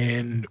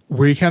 and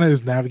where he kind of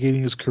is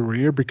navigating his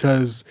career,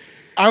 because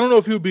I don't know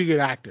if he'll be a good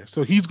actor.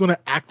 So he's going to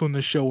act on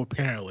the show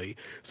apparently.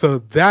 So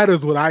that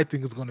is what I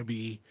think is going to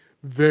be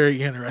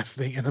very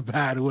interesting in a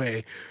bad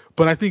way.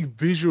 But I think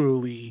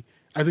visually,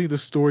 I think the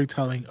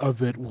storytelling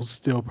of it will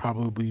still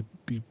probably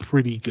be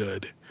pretty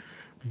good.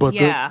 But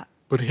yeah,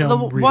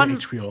 him reading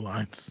HBO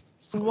lines.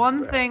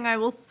 One thing I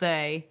will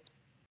say,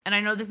 and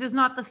I know this is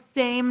not the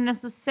same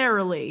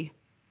necessarily,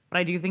 but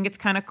I do think it's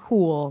kind of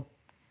cool,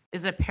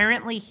 is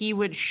apparently he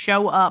would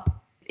show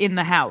up in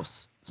the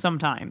house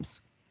sometimes.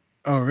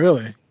 Oh,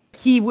 really?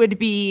 He would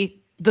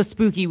be the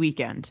spooky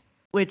Weeknd,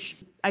 which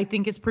I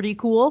think is pretty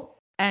cool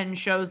and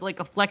shows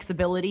a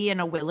flexibility and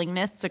a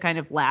willingness to kind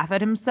of laugh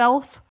at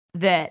himself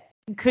that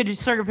could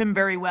serve him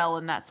very well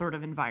in that sort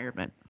of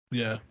environment.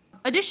 Yeah.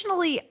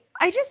 Additionally,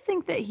 I just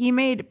think that he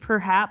made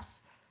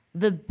perhaps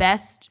the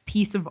best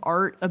piece of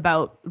art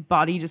about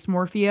body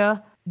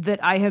dysmorphia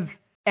that I have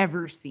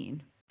ever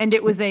seen. And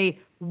it was a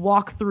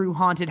walk through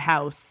haunted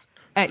house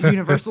at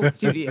Universal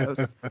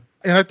Studios.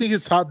 And I think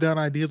his top-down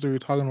ideas that we were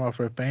talking about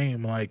for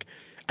fame, I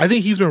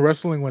think he's been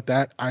wrestling with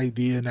that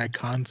idea and that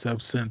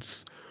concept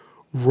since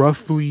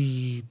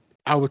roughly,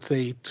 I would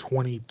say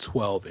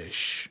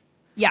 2012-ish.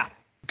 Yeah.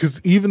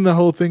 Because even the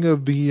whole thing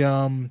of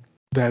the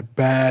that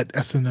bad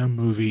S&M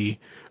movie,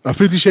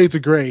 50 Shades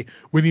of Grey,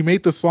 when he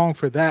made the song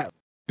for that,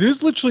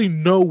 there's literally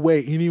no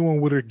way anyone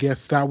would have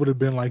guessed that would have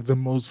been like the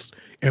most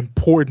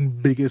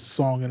important, biggest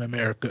song in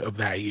America of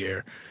that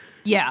year.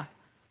 Yeah.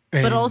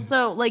 And, but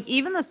also, like,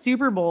 even the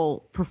Super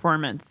Bowl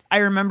performance, I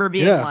remember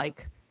being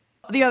like,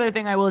 the other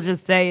thing I will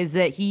just say is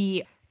that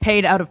he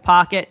paid out of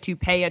pocket to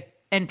pay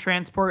and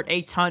transport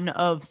a ton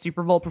of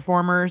Super Bowl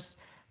performers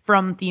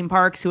from theme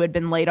parks who had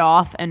been laid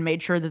off and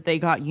made sure that they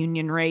got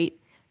union rate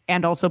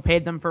and also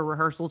paid them for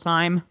rehearsal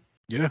time.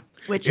 Yeah.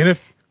 Which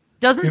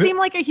doesn't seem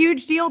like a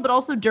huge deal, but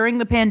also during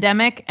the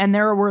pandemic, and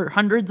there were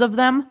hundreds of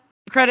them,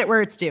 credit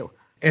where it's due.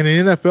 And the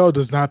NFL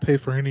does not pay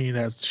for any of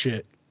that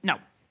shit. No.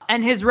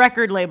 And his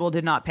record label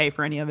did not pay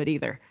for any of it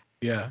either.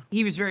 Yeah.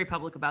 He was very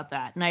public about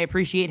that. And I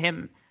appreciate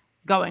him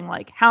going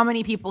like, how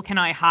many people can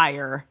I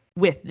hire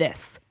with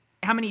this?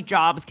 How many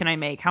jobs can I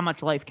make? How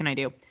much life can I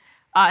do?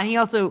 And he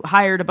also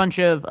hired a bunch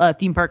of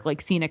theme park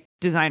like scenic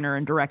designer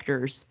and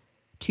directors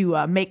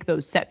to make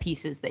those set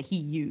pieces that he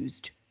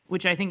used,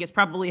 which I think is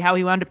probably how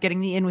he wound up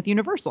getting the in with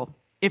Universal,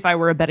 if I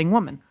were a betting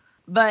woman.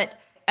 But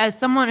as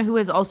someone who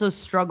has also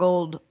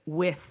struggled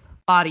with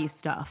body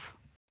stuff,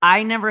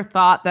 I never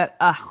thought that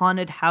a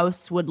haunted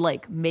house would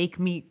like make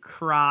me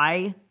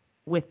cry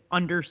with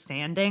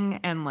understanding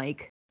and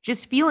like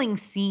just feeling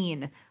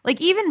seen.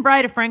 Like even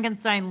Bride of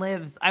Frankenstein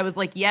Lives, I was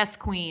like, yes,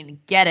 queen,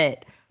 get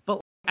it.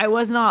 But I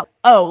was not,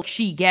 oh,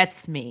 she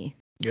gets me.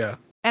 Yeah.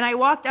 And I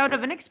walked out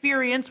of an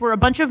experience where a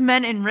bunch of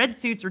men in red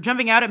suits were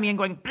jumping out at me and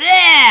going,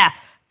 bleh!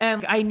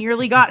 And I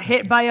nearly got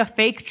hit by a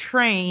fake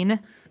train.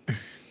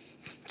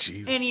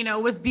 Jesus. And, you know,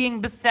 was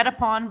being beset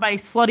upon by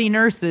slutty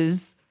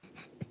nurses.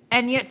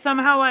 And yet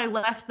somehow I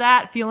left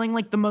that feeling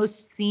like the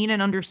most seen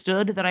and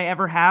understood that I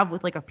ever have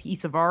with like a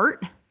piece of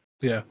art.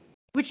 Yeah.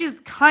 Which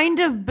is kind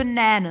of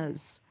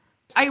bananas.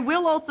 I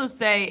will also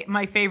say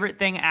my favorite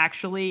thing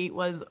actually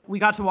was we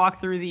got to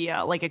walk through the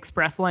like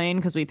express lane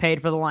because we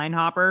paid for the line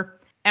hopper.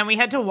 And we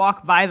had to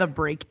walk by the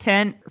break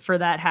tent for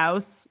that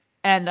house.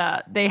 And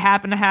they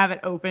happened to have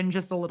it open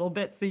just a little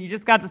bit. So you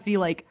just got to see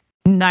like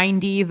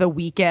 90 The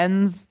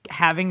Weekends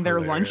having their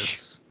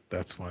lunch.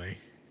 That's funny.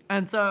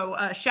 And so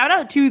shout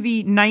out to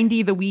the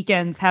 90 The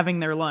Weekends having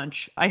their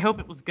lunch. I hope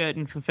it was good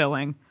and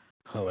fulfilling.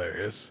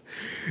 Hilarious.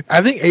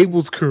 I think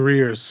Abel's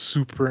career is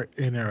super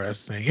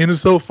interesting. And it's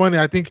so funny.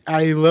 I think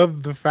I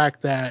love the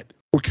fact that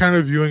we're kind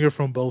of viewing it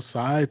from both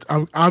sides.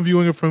 I'm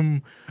viewing it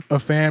from a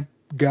fan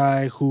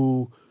guy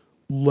who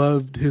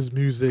loved his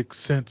music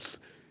since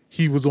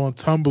he was on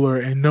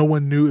Tumblr and no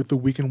one knew if The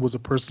Weeknd was a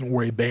person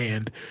or a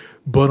band.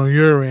 But on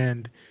your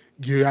end,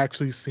 you're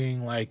actually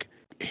seeing like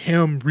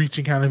him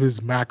reaching kind of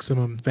his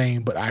maximum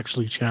fame, but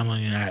actually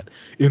channeling that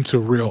into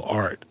real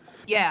art.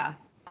 Yeah.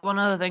 One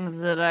of the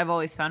things that I've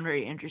always found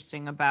very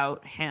interesting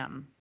about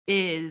him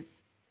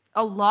is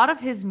a lot of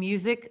his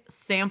music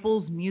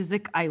samples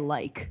music I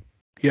like.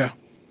 Yeah.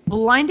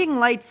 Blinding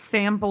Lights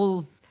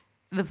samples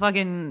the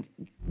fucking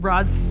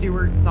Rod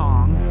Stewart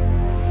song.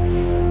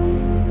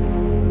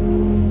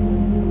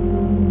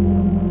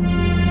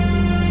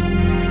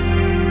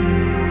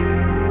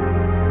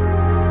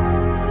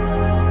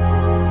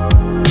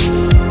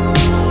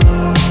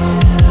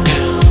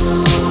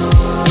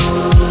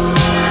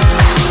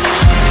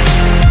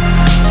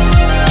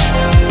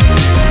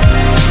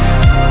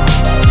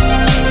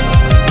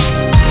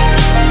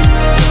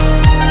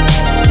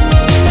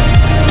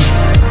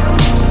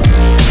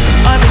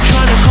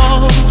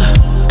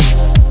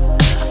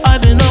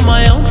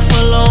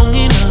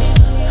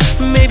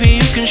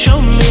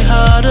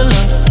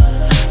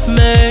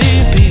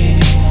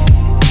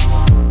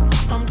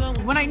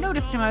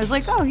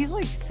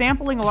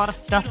 Sampling a lot of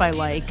stuff I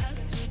like,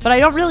 but I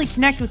don't really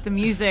connect with the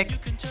music.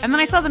 And then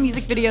I saw the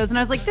music videos and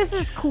I was like, this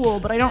is cool,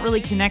 but I don't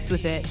really connect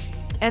with it.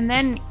 And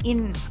then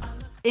in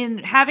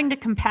having to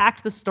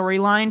compact the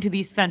storyline to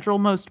the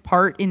centralmost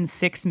part in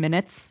 6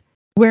 minutes,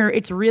 where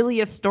it's really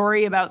a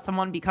story about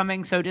someone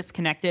becoming so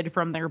disconnected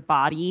from their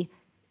body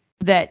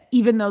that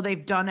even though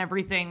they've done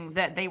everything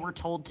that they were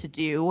told to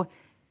do,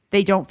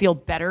 they don't feel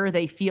better.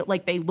 They feel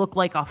like they look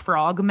like a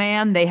frog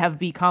man. They have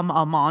become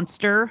a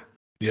monster.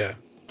 Yeah.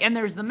 And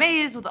there's the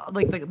maze with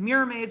like the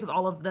mirror maze with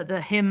all of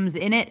the hymns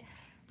in it.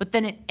 But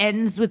then it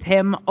ends with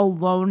him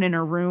alone in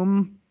a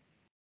room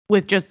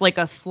with just like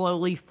a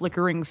slowly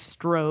flickering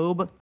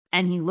strobe.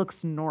 And he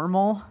looks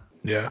normal.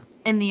 Yeah.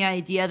 And the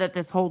idea that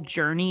this whole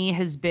journey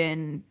has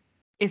been,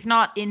 if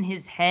not in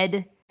his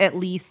head, at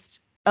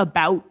least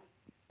about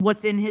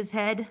what's in his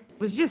head,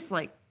 was just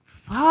like,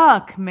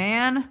 fuck,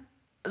 man.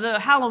 The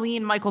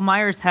Halloween Michael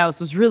Myers house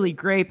was really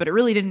great, but it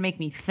really didn't make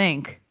me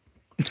think.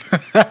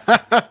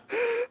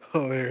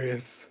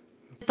 Hilarious.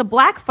 The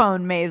Black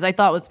Phone maze I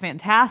thought was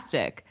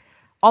fantastic.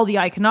 All the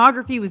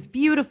iconography was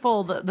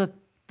beautiful. The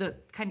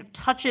kind of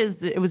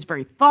touches, it was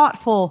very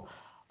thoughtful.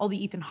 All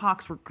the Ethan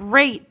Hawkes were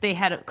great. They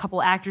had a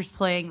couple actors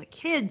playing the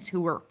kids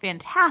who were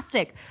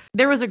fantastic.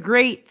 There was a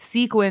great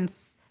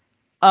sequence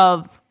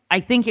of I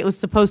think it was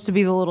supposed to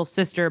be the little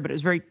sister, but it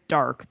was very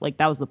dark. Like,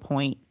 that was the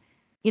point.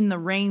 In the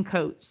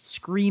raincoat,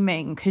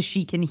 screaming because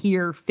she can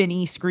hear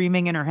Finney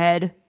screaming in her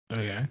head.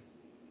 Okay.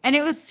 And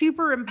it was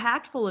super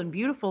impactful and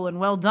beautiful and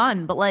well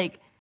done. But,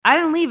 like, I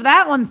didn't leave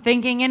that one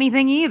thinking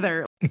anything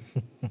either.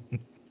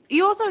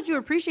 You also have to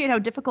appreciate how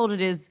difficult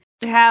it is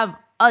to have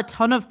a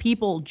ton of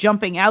people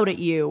jumping out at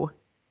you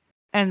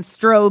and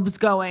strobes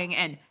going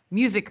and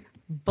music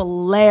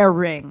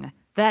blaring.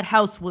 That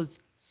house was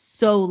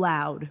so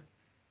loud.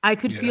 I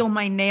could feel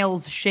my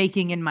nails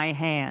shaking in my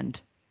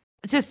hand.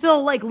 To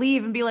still, like,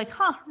 leave and be like,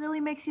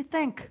 really makes you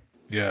think.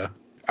 Yeah.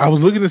 I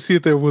was looking to see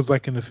if there was,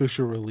 like, an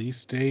official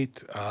release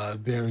date.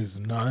 There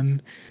is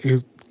none.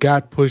 It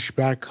got pushed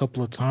back a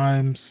couple of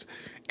times.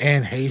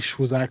 Anne Heche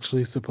was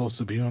actually supposed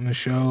to be on the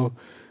show.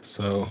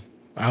 So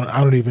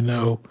I don't even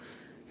know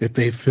if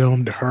they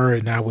filmed her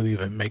and that would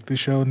even make the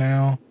show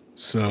now.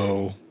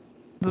 So.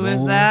 Who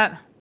is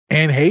that?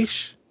 Anne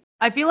Heche.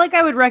 I feel like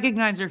I would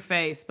recognize her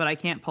face, but I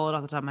can't pull it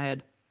off the top of my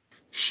head.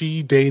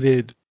 She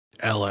dated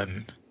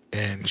Ellen,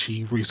 and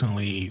she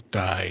recently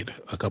died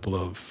a couple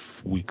of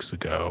weeks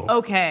ago.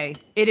 Okay,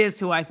 it is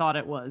who I thought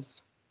it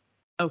was.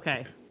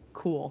 Okay,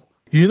 cool.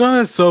 You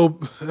know,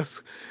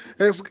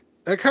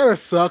 that kind of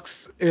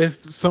sucks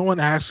if someone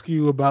asks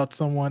you about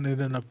someone and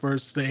then the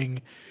first thing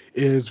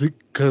is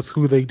because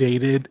who they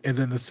dated, and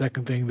then the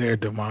second thing their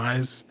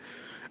demise.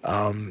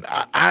 Anne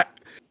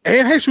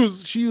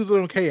Heche she was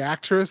an okay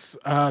actress.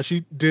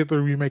 She did the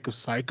remake of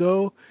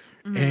Psycho.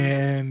 Mm-hmm.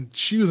 And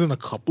she was in a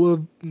couple of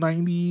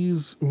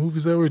 90s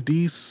movies that were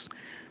decent.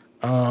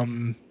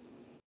 But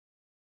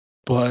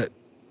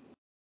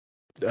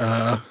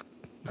I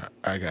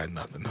got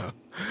nothing.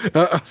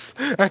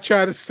 I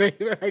tried to save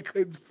it. I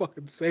couldn't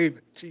fucking save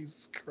it.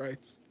 Jesus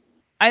Christ.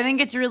 I think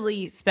it's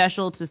really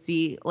special to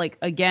see, like,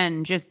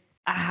 again, just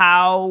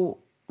how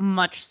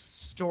much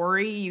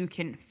story you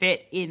can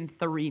fit in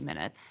 3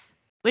 minutes.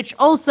 Which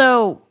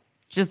also,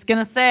 just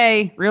gonna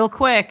say real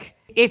quick,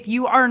 if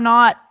you are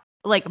not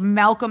like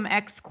Malcolm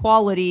X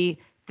quality,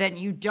 then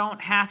you don't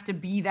have to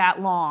be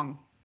that long.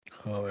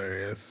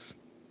 Hilarious.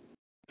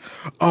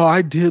 Oh,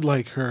 I did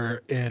like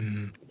her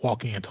in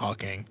Walking and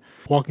Talking.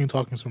 Walking and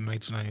Talking is from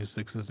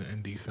 1996 is an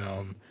indie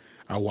film.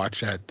 I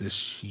watched that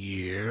this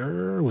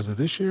year. Was it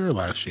this year or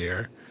last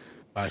year?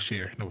 Last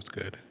year. No, it was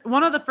good.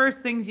 One of the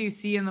first things you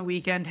see in The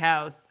Weekend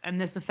House,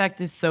 and this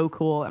effect is so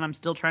cool, and I'm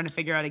still trying to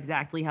figure out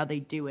exactly how they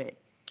do it,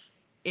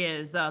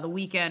 is The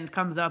Weeknd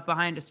comes up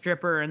behind a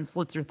stripper and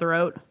slits her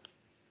throat.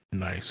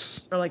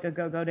 Nice. Or like a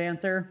go-go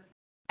dancer.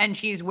 And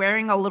she's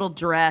wearing a little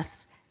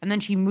dress, and then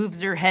she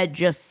moves her head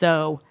just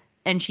so,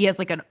 and she has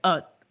like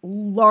a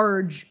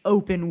large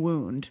open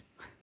wound.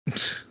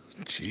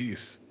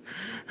 Jeez.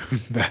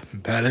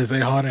 That is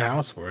a haunted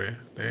house for you.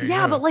 There you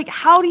go. But like,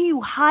 how do you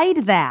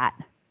hide that?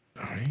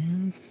 I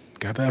mean,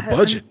 got that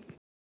budget.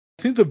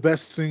 I think the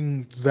best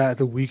thing that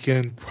The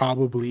Weeknd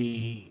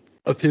probably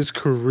of his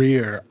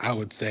career, I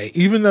would say,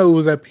 even though it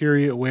was that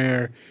period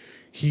where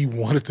he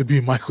wanted to be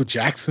Michael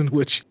Jackson,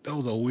 which that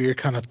was a weird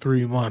kind of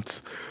 3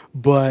 months.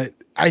 But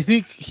I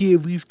think he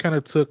at least kind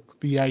of took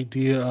the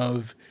idea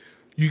of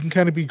you can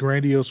kind of be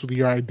grandiose with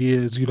your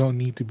ideas. You don't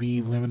need to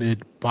be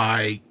limited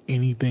by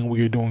anything when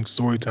you're doing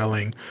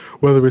storytelling,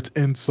 whether it's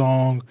in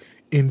song,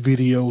 in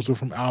videos, or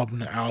from album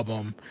to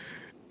album.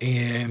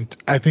 And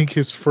I think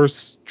his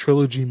first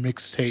trilogy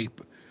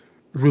mixtape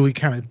really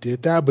kind of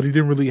did that, but he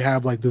didn't really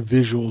have like the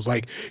visuals.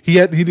 Like he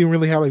didn't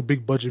really have like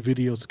big budget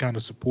videos to kind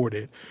of support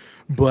it.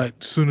 But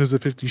as soon as the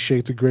 50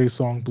 Shades of Grey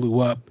song blew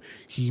up,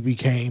 he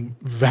became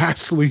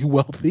vastly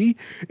wealthy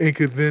and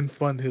could then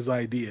fund his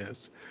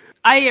ideas.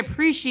 I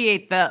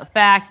appreciate the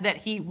fact that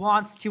he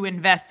wants to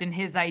invest in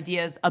his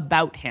ideas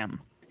about him.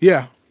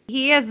 Yeah.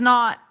 He has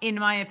not, in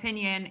my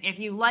opinion, if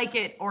you like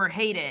it or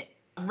hate it,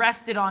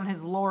 rested on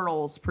his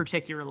laurels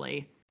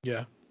particularly.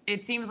 Yeah.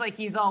 It seems like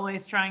he's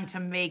always trying to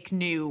make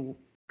new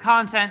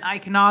content,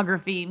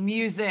 iconography,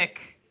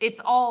 music. It's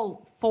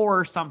all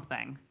for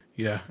something.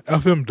 Yeah.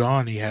 FM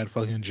Dawn, he had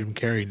fucking Jim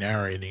Carrey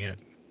narrating it.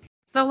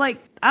 So,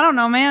 like, I don't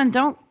know, man.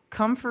 Don't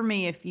come for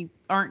me if you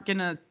aren't going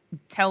to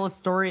tell a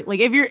story. Like,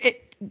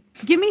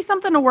 give me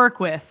something to work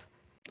with.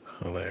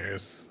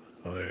 Hilarious.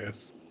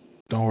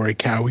 Don't worry,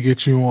 Cal. We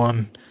get you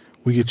on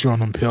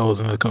them pills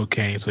and the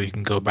cocaine so you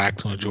can go back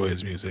to enjoy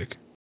his music.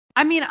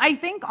 I mean, I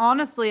think,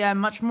 honestly, I'm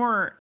much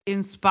more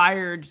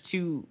inspired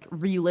to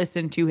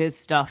re-listen to his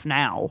stuff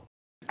now.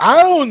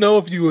 I don't know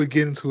if you would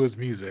get into his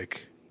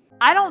music.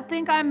 I don't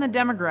think I'm the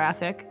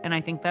demographic, and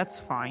I think that's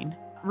fine.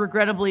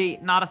 Regrettably,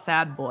 not a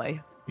sad boy.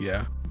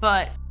 Yeah.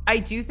 But I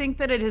do think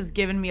that it has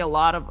given me a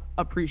lot of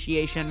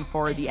appreciation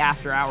for the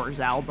After Hours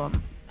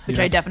album, which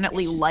I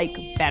definitely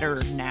like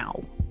better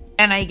now.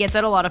 And I get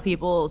that a lot of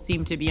people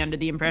seem to be under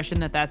the impression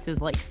that that's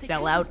his, like,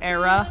 sellout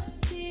era.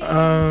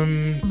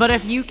 But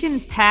if you can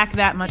pack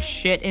that much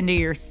shit into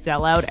your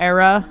sellout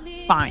era,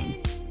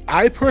 fine.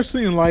 I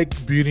personally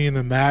like Beauty and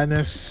the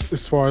Madness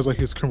as far as like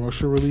his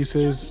commercial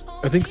releases.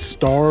 I think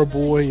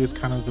Starboy is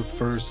kind of the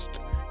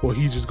first. Well,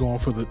 he's just going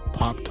for the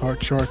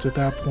Pop-Tart charts at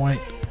that point.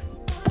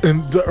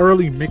 And the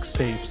early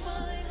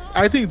mixtapes,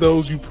 I think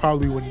those you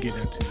probably wouldn't get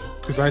into,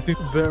 because I think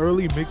the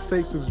early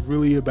mixtapes is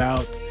really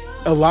about,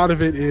 a lot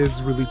of it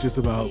is really just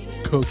about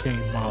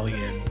cocaine, Molly,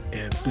 and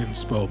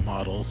inspo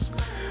models.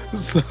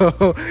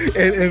 So,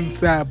 and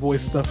sad boy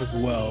stuff as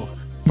well.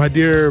 My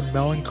Dear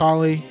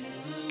Melancholy,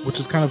 which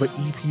is kind of an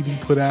EP he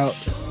put out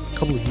a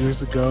couple of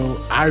years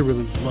ago, I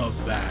really love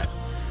that.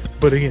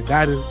 But again,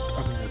 that is,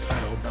 I mean, the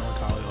title of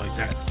Melancholy, like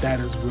that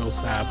is real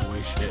sad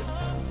boy shit.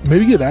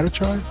 Maybe give that a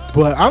try.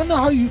 But I don't know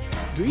how do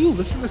you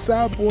listen to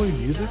sad boy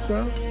music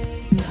though?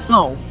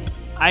 No,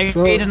 I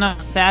create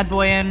enough sad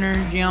boy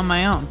energy on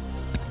my own.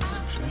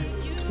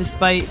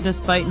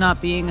 Despite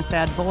not being a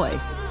sad boy.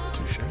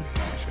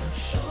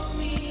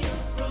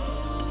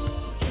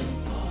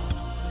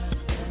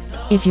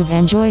 If you've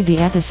enjoyed the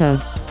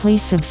episode,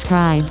 please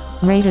subscribe,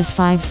 rate us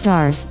 5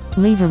 stars,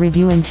 leave a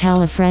review and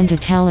tell a friend to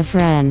tell a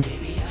friend.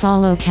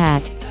 Follow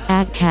Kat,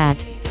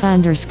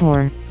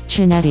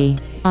 @Kat_Chinetti,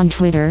 on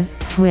Twitter,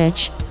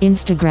 Twitch,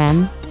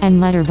 Instagram,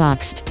 and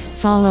Letterboxd.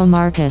 Follow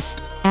Marcus,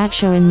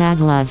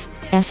 @ShowinMadlove,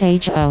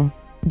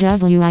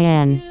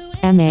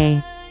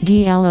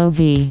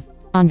 SHOWINMADLOV,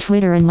 on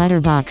Twitter and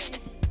Letterboxd.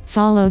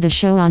 Follow the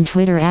show on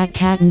Twitter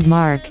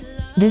 @CatandMark.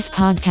 This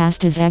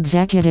podcast is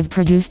executive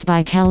produced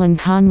by Kellen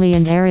Conley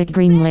and Eric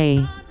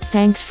Greenlee.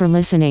 Thanks for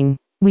listening.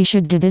 We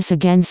should do this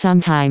again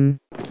sometime.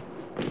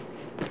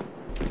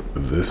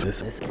 This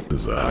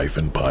is a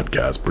Hyphen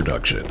Podcast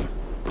production.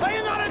 Are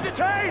you not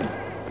entertained?